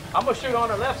 I'm going to shoot on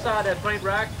the left side of that paint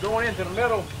rack, going into the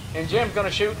middle, and Jim's going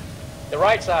to shoot the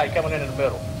right side coming into the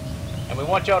middle. And we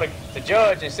want y'all to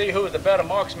judge and see who is the better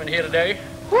marksman here today.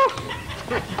 Woo!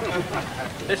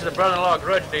 This is the brother-in-law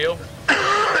grudge deal.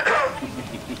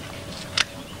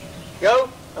 Go.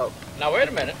 Oh. Now wait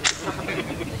a minute.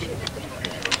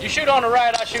 You shoot on the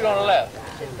right, I shoot on the left.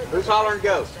 Who's hollering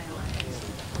go?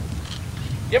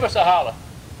 Give us a holler.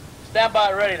 Stand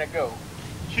by ready to go.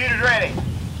 Shooter's ready.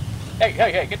 Hey,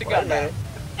 get the gun down.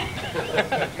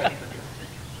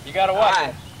 You gotta watch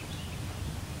it.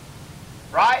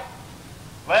 Right,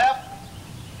 left,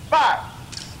 fire.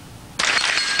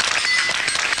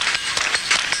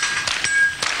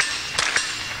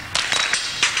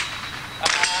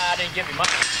 I didn't give you mine.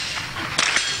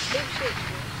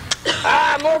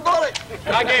 More bullet.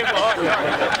 I gave him a hard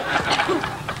target.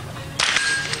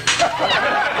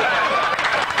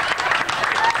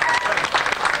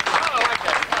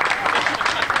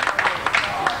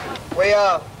 We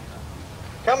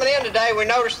coming in today, we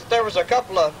noticed that there was a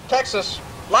couple of Texas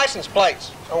license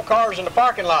plates on cars in the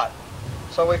parking lot.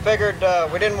 So we figured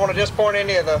we didn't want to disappoint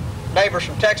any of the neighbors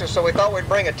from Texas, so we thought we'd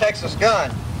bring a Texas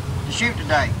gun to shoot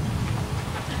today.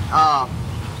 Of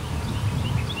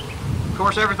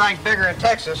course, everything's bigger in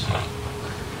Texas.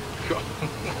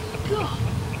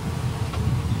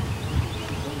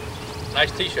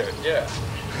 Nice t-shirt, yeah.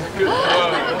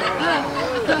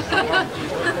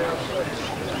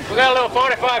 We got a little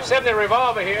 45-70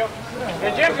 revolver here.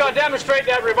 And Jim's going to demonstrate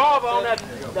that revolver on that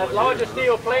larger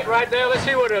steel plate right there. Let's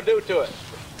see what it'll do to it.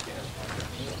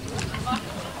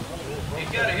 He's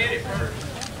got to hit it first.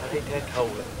 I think that's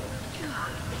hold it.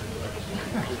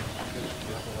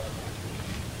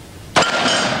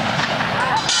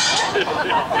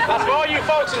 That's for all you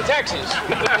folks in Texas.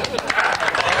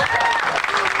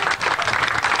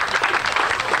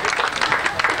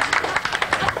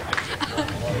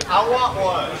 I want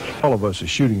one. All of us as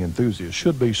shooting enthusiasts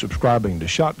should be subscribing to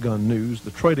Shotgun News,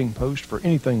 the trading post for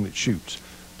anything that shoots.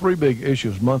 3 big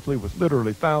issues monthly with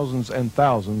literally thousands and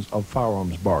thousands of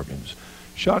firearms bargains.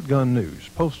 Shotgun News,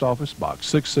 Post Office Box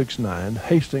 669,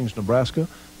 Hastings, Nebraska,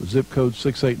 with zip code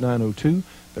 68902.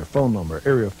 Their phone number,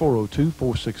 area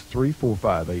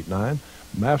 402-463-4589.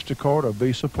 MasterCard or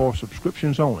Visa for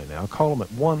subscriptions only. Now call them at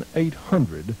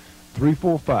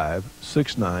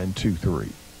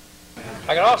 1-800-345-6923.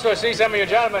 I can also see some of you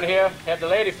gentlemen here have the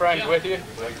lady friends with you.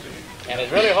 And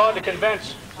it's really hard to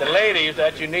convince the ladies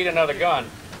that you need another gun.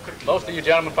 Most of you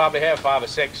gentlemen probably have 5 or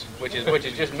 6, which is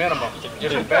just minimum,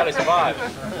 just to barely survive.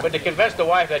 But to convince the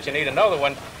wife that you need another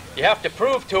one, you have to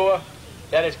prove to her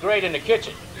that it's great in the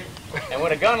kitchen. And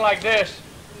with a gun like this,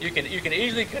 you can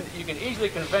easily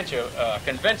convince her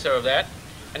of that.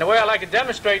 And the way I like to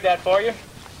demonstrate that for you,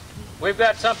 we've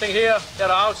got something here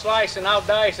that'll outslice and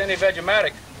outdice any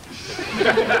Vegematic.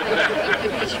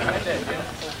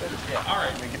 All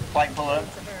right, we get the plate and pull it up.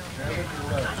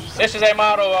 This is a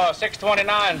model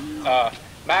 629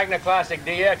 Magna Classic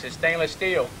DX. It's stainless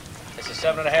steel. It's a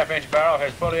 7.5-inch barrel.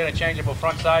 Has fully interchangeable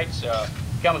front sights.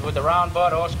 Comes with the round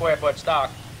butt or square butt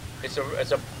stock. It's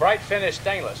a bright finish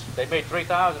stainless. They made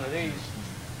 3,000 of these.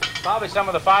 Probably some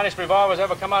of the finest revolvers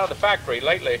ever come out of the factory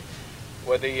lately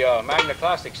with the Magna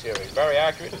Classic series. Very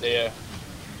accurate there.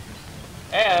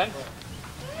 And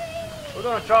we're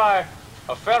going to try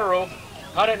a Federal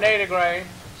 180 grain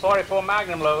 44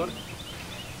 Magnum load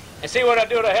and see what I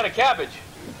do to a head of cabbage.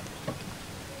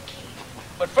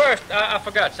 But first, I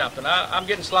forgot something. I'm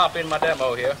getting sloppy in my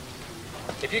demo here.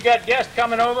 If you got guests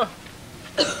coming over,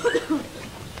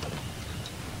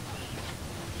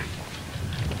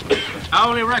 I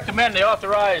only recommend the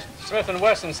authorized Smith &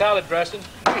 Wesson salad dressing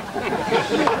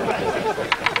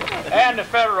and the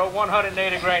Federal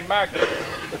 180 grain Magnum.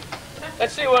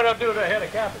 Let's see what I'll do to a head of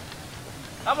cabbage.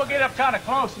 I'm going to get up kind of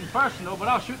close and personal, but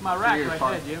I'll shoot my rack right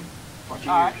there, Jim. All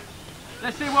right.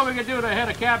 Let's see what we can do to a head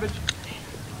of cabbage.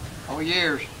 Oh,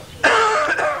 years.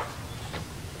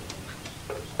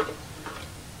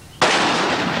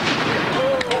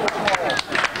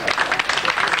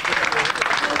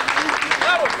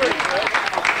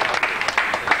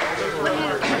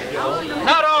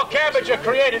 Not all cabbage are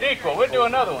created equal. We'll do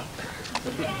another one.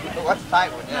 What's the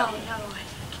tight one? Yeah.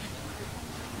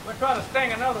 We're trying to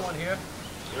sting another one here.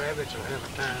 Rabbits will have a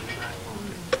time tonight.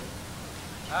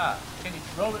 Can you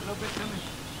roll it a little bit to me?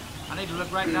 I need to look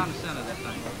right down the center of that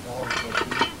thing.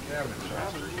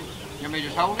 You want me to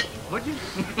just hold it? Would you?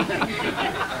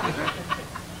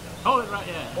 Hold it right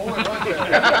there.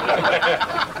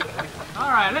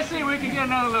 All right, let's see if we can get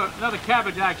another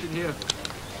cabbage action here.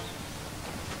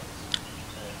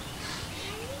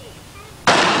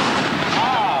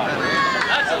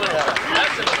 That's a little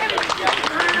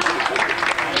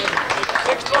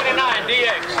 629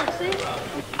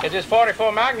 DX. It's this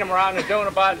 44 Magnum round is doing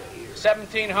about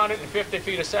 1,750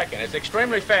 feet a second. It's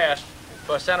extremely fast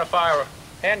for a centerfire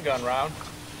handgun round.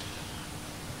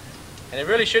 And it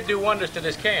really should do wonders to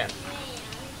this can.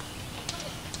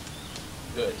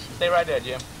 Good. Stay right there,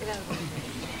 Jim.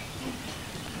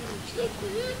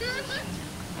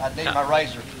 I need my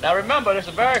razor. Now remember, it's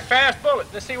a very fast bullet.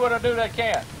 Let's see what I do to that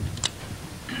can.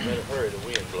 Better hurry, the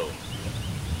wind blows.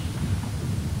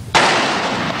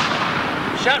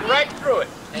 Shot right through it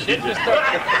and didn't disturb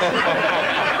it.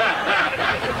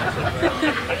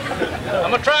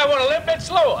 I'm going to try one a little bit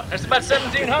slower. It's about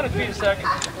 1,700 feet a second.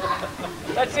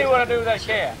 Let's see what I do with that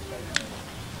can.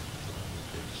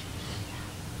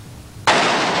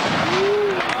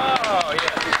 Oh,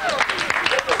 yeah.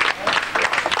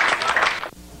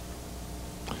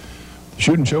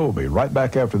 Shootin' Show will be right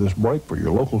back after this break for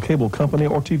your local cable company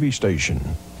or TV station.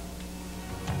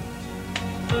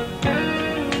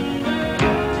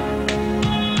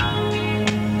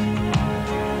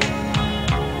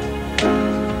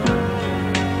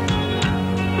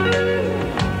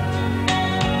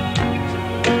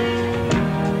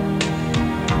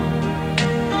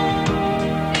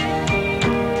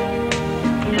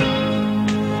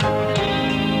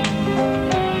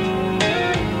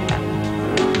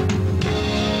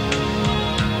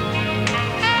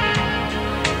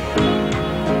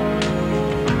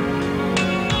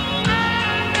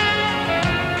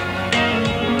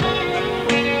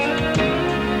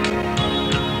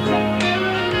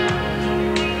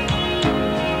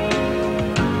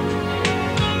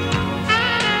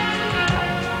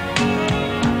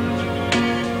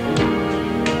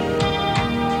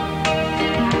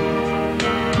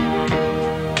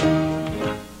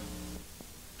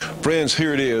 Friends,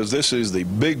 here it is. This is the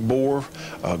big bore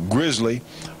Grizzly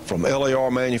from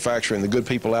LAR Manufacturing, the good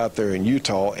people out there in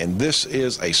Utah, and this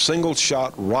is a single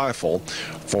shot rifle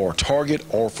for target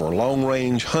or for long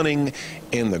range hunting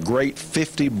in the great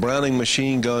 50 Browning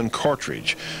machine gun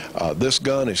cartridge. This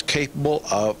gun is capable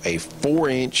of a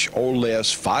 4-inch or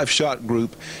less 5-shot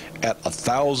group at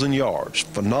 1,000 yards.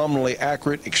 Phenomenally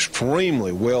accurate,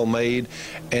 extremely well made,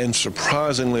 and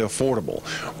surprisingly affordable.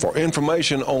 For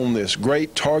information on this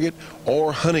great target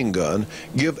or hunting gun,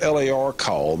 give LAR a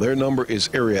call. Their number is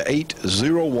area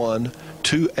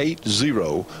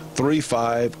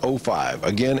 801-280-3505.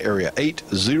 Again, area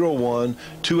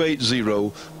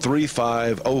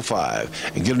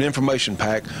 801-280-3505. And get an information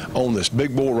pack on this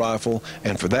big bull rifle,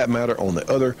 and for that matter, on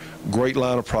the other great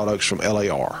line of products from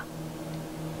LAR.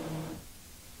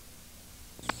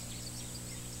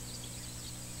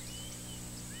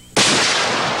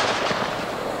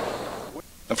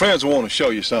 Now, friends, I want to show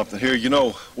you something here. You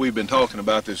know, we've been talking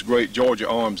about this great Georgia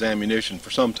Arms ammunition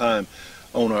for some time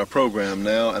on our program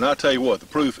now, and I tell you what, the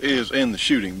proof is in the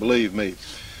shooting, believe me.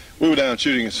 We were down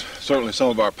shooting certainly some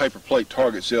of our paper plate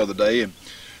targets the other day, and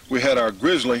we had our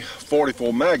Grizzly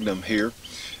 44 Magnum here,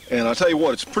 and I tell you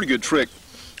what, it's a pretty good trick,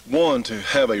 one, to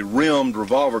have a rimmed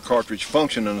revolver cartridge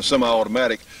function in a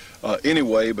semi-automatic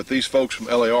anyway, but these folks from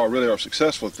LAR really are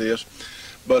successful at this.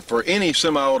 But for any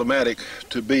semi-automatic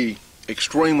to be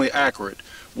extremely accurate,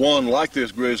 one like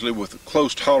this Grizzly with the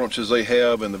close tolerances they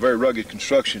have and the very rugged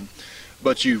construction,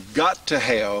 but you've got to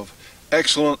have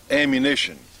excellent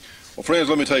ammunition. Well, friends,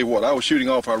 let me tell you what, I was shooting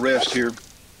off our rest here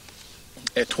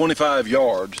at 25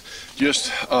 yards,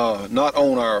 just not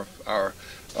on our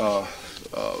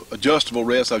adjustable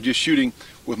rest. I was just shooting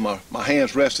with my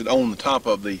hands rested on the top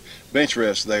of the bench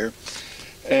rest there,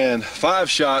 and 5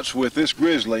 shots with this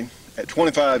Grizzly at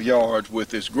 25 yards with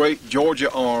this great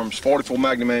Georgia Arms 44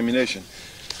 Magnum ammunition.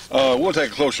 We'll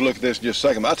take a closer look at this in just a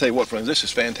second, but I'll tell you what, friends, this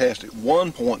is fantastic.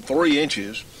 1.3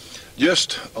 inches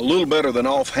just a little better than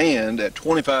offhand at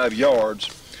 25 yards.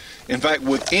 In fact,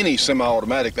 with any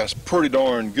semi-automatic, that's pretty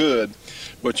darn good,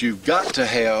 but you've got to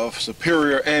have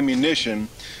superior ammunition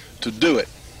to do it.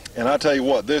 And I tell you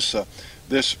what, this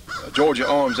Georgia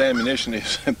Arms ammunition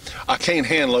is, I can't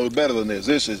hand load better than this.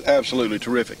 This is absolutely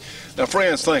terrific. Now,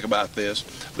 friends, think about this.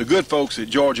 The good folks at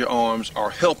Georgia Arms are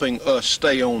helping us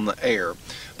stay on the air.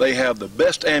 They have the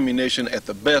best ammunition at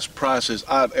the best prices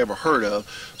I've ever heard of.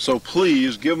 So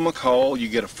please give them a call. You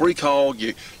get a free call,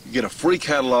 you get a free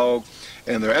catalog,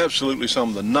 and they're absolutely some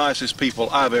of the nicest people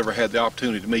I've ever had the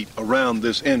opportunity to meet around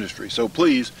this industry. So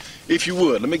please, if you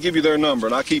would, let me give you their number,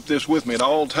 and I keep this with me at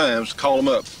all times. Call them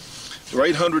up. Their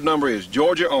 800 number is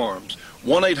Georgia Arms,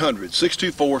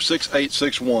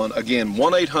 1-800-624-6861. Again,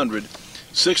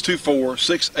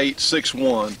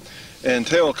 1-800-624-6861. And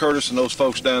tell Curtis and those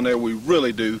folks down there we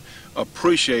really do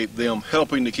appreciate them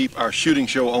helping to keep our shooting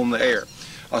show on the air.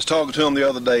 I was talking to them the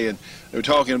other day, and they were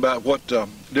talking about what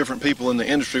different people in the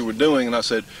industry were doing, and I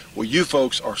said, well, you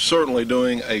folks are certainly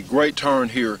doing a great turn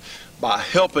here by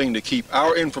helping to keep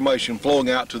our information flowing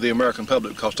out to the American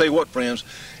public. Because tell you what, friends,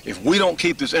 if we don't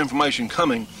keep this information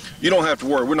coming, you don't have to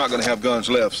worry, we're not going to have guns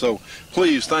left. So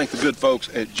please thank the good folks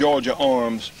at Georgia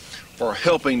Arms for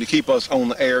helping to keep us on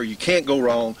the air. You can't go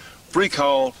wrong. Free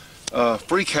call,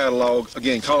 free catalog.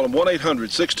 Again, call them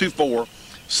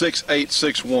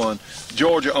 1-800-624-6861.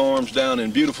 Georgia Arms down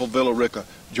in beautiful Villa Rica,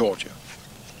 Georgia.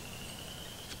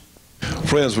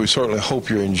 Friends, we certainly hope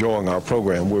you're enjoying our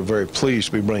program. We're very pleased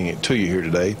to be bringing it to you here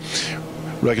today.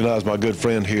 Recognize my good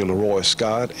friend here, Leroy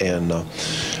Scott, and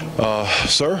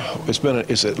sir,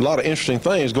 it's a lot of interesting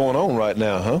things going on right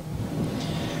now, huh?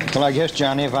 Well, I guess,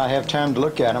 Johnny, if I have time to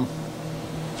look at them,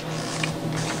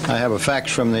 I have a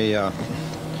fax from the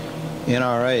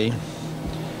NRA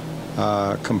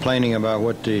complaining about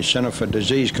what the Center for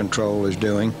Disease Control is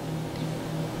doing.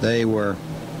 They were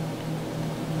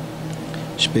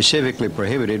specifically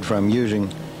prohibited from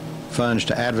using funds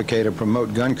to advocate or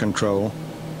promote gun control,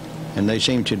 and they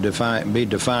seem to be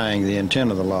defying the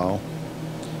intent of the law.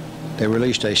 They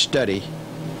released a study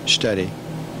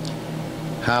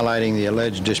highlighting the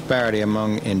alleged disparity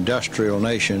among industrial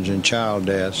nations in child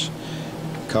deaths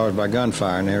caused by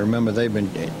gunfire. Now, remember, they've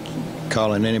been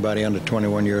calling anybody under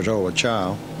 21 years old a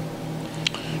child.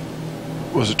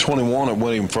 Was it 21 or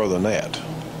went even further than that?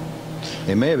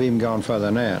 They may have even gone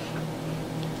further than that.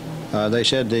 They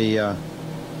said the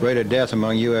rate of death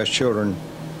among U.S. children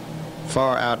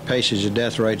far outpaces the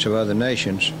death rates of other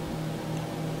nations.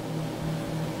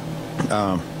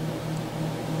 Not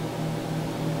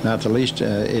the least,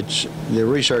 the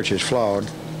research is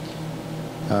flawed,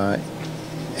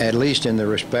 at least in the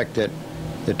respect that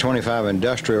the 25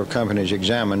 industrial companies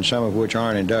examined, some of which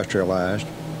aren't industrialized,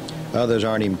 others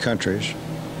aren't even countries.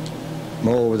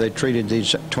 Moreover, they treated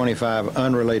these 25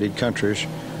 unrelated countries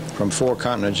from 4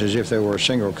 continents as if they were a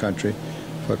single country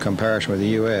for comparison with the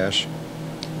U.S.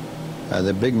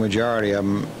 The big majority of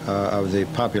them, of the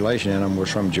population in them, was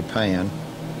from Japan.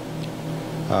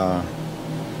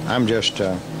 I'm just...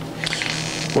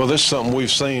 Well, this is something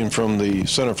we've seen from the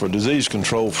Center for Disease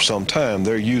Control for some time.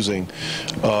 They're using,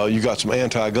 you got some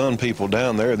anti-gun people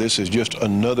down there. This is just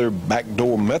another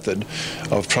backdoor method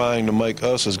of trying to make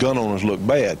us as gun owners look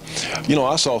bad. You know,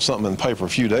 I saw something in the paper a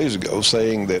few days ago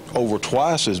saying that over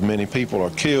twice as many people are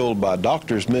killed by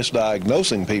doctors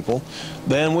misdiagnosing people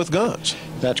than with guns.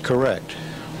 That's correct.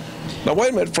 Now,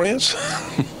 wait a minute, friends.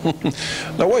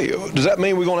 Now, wait, does that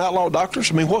mean we're going to outlaw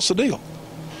doctors? I mean, what's the deal?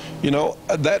 You know,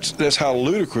 that's how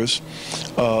ludicrous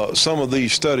some of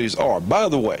these studies are. By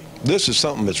the way, this is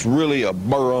something that's really a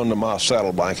burr under my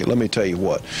saddle blanket. Let me tell you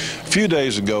what. A few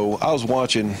days ago, I was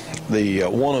watching the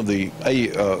one of the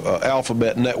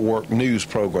Alphabet Network news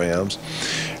programs,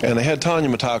 and they had Tanya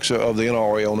Mataxa of the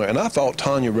NRA on there, and I thought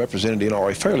Tanya represented the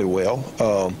NRA fairly well.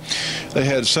 They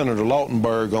had Senator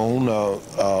Lautenberg on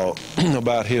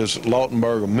about his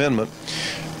Lautenberg Amendment,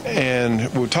 and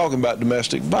we were talking about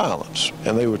domestic violence,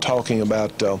 and they were talking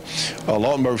about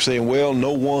Lautenberg saying, well,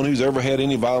 no one who's ever had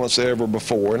any violence ever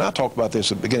before, and I talked about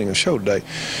this at the beginning of the show today,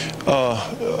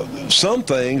 some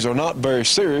things are not very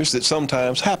serious that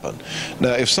sometimes happen.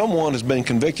 Now, if someone has been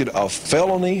convicted of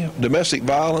felony domestic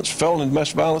violence,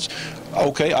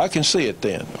 okay, I can see it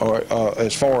then, or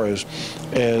as far as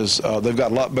they've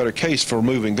got a lot better case for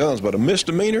removing guns. But a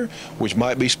misdemeanor, which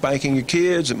might be spanking your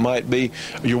kids, it might be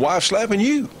your wife slapping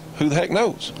you, who the heck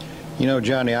knows? You know,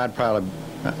 Johnny, I'd probably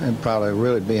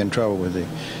really be in trouble with the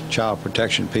child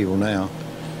protection people now,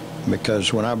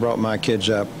 because when I brought my kids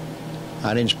up,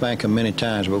 I didn't spank them many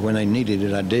times, but when they needed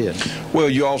it, I did. Well,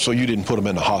 you didn't put them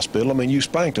in the hospital. I mean, you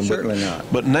spanked them. Certainly not.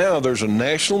 But now there's a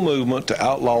national movement to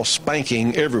outlaw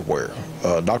spanking everywhere.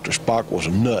 Dr. Spock was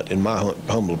a nut, in my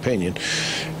humble opinion.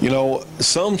 You know,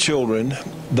 some children,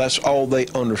 that's all they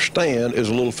understand is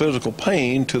a little physical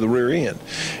pain to the rear end.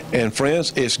 And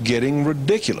friends, it's getting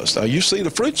ridiculous. Now, you see the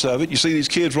fruits of it. You see these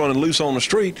kids running loose on the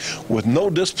street with no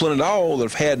discipline at all, that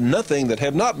have had nothing, that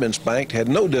have not been spanked, had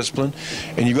no discipline,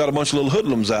 and you've got a bunch of little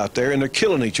hoodlums out there, and they're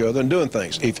killing each other and doing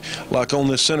things. If, like on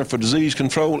this Center for Disease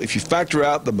Control, if you factor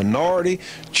out the minority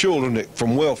children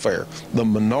from welfare, the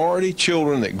minority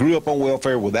children that grew up on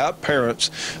welfare without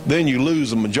parents, then you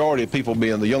lose the majority of people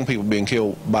the young people being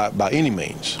killed by any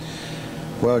means.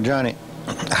 Well, Johnny,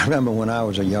 I remember when I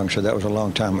was a youngster, that was a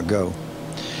long time ago,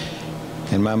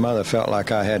 and my mother felt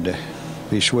like I had to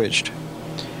be switched.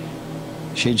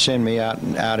 She'd send me out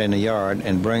in the yard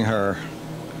and bring her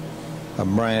a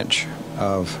branch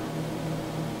of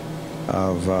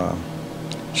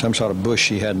some sort of bush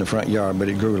she had in the front yard, but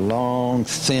it grew long,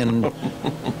 thin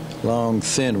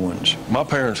ones. My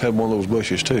parents had one of those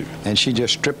bushes too. And she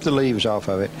just stripped the leaves off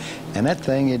of it, and that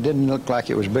thing, it didn't look like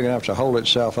it was big enough to hold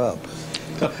itself up.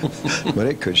 But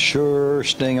it could sure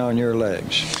sting on your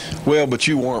legs. Well, but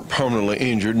you weren't permanently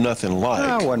injured, nothing like.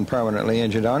 I wasn't permanently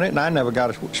injured on it, and I never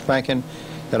got a spanking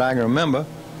that I can remember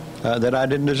that I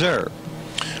didn't deserve.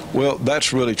 Well,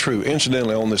 that's really true.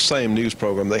 Incidentally, on this same news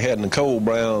program, they had Nicole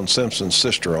Brown Simpson's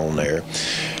sister on there,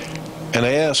 and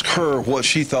they asked her what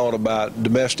she thought about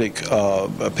domestic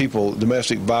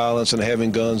violence and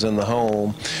having guns in the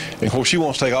home. And of course, she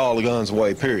wants to take all the guns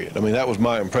away, period. I mean, that was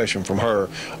my impression from her.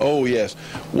 Oh, yes.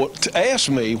 Ask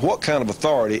me what kind of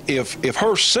authority, if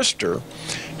her sister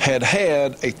had a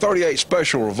 .38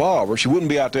 special revolver, she wouldn't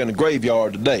be out there in the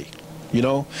graveyard today, you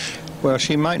know? Well,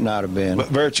 she might not have been. But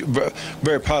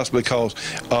very possibly, because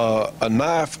a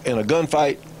knife in a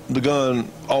gunfight, the gun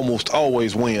almost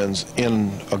always wins.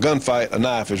 In a gunfight, a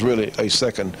knife is really a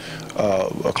second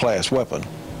class weapon.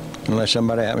 Unless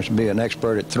somebody happens to be an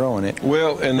expert at throwing it.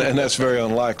 Well, and that's very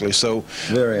unlikely. So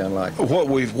very unlikely.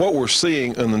 What we're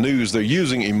seeing in the news, they're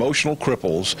using emotional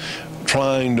cripples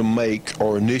trying to make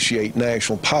or initiate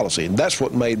national policy, and that's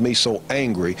what made me so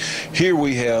angry. Here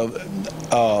we have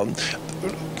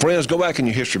friends, go back in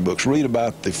your history books, read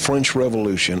about the French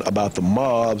Revolution, about the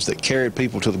mobs that carried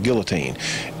people to the guillotine.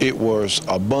 It was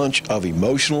a bunch of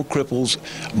emotional cripples.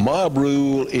 Mob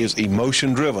rule is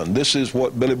emotion driven. This is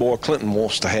what Billy Boy Clinton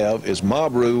wants to have, is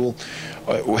mob rule,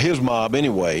 his mob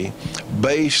anyway,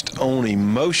 based on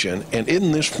emotion. And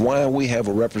isn't this why we have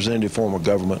a representative form of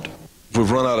government? We've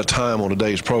run out of time on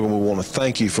today's program. We want to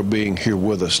thank you for being here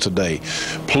with us today.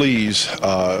 Please,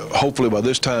 hopefully by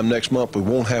this time next month, we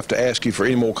won't have to ask you for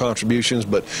any more contributions,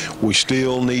 but we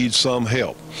still need some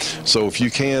help. So if you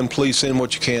can, please send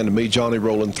what you can to me, Johnny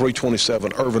Rowland,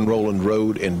 327 Irvin Rowland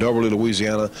Road in Beverly,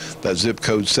 Louisiana. That's zip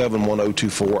code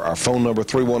 71024. Our phone number,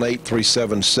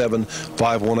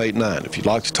 318-377-5189. If you'd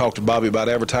like to talk to Bobby about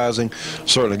advertising,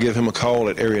 certainly give him a call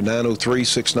at area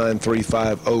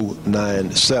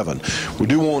 903-693-5097. We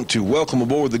do want to welcome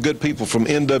aboard the good people from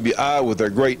NWI with their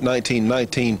great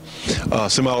 1919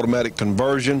 semi-automatic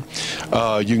conversion.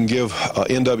 You can give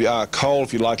NWI a call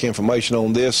if you'd like information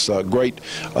on this great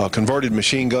converted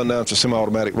machine gun. Now it's a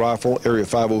semi-automatic rifle, area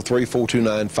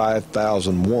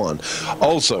 503-429-5001.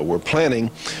 Also, we're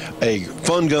planning a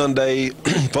fun gun day,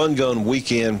 fun gun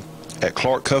weekend at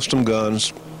Clark Custom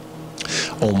Guns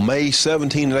on May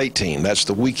 17 and 18. That's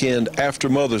the weekend after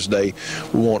Mother's Day.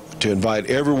 We want to invite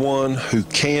everyone who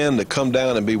can to come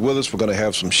down and be with us. We're going to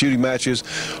have some shooting matches.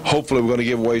 Hopefully, we're going to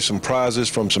give away some prizes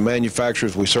from some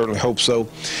manufacturers. We certainly hope so.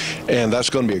 And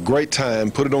that's going to be a great time.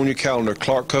 Put it on your calendar.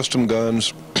 Clark Custom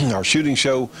Guns, our shooting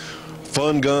show,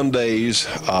 Fun Gun Days,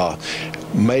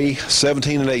 May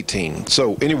 17 and 18.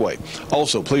 So anyway,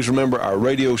 also, please remember our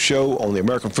radio show on the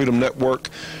American Freedom Network,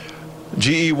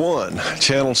 GE1,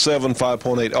 Channel 7,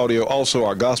 5.8 audio. Also,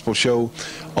 our gospel show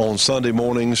on Sunday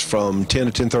mornings from 10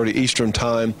 to 10:30 Eastern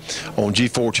Time on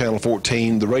G4, Channel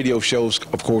 14. The radio shows,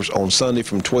 of course, on Sunday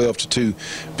from 12 to 2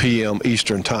 p.m.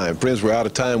 Eastern Time. Friends, we're out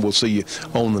of time. We'll see you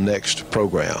on the next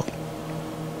program.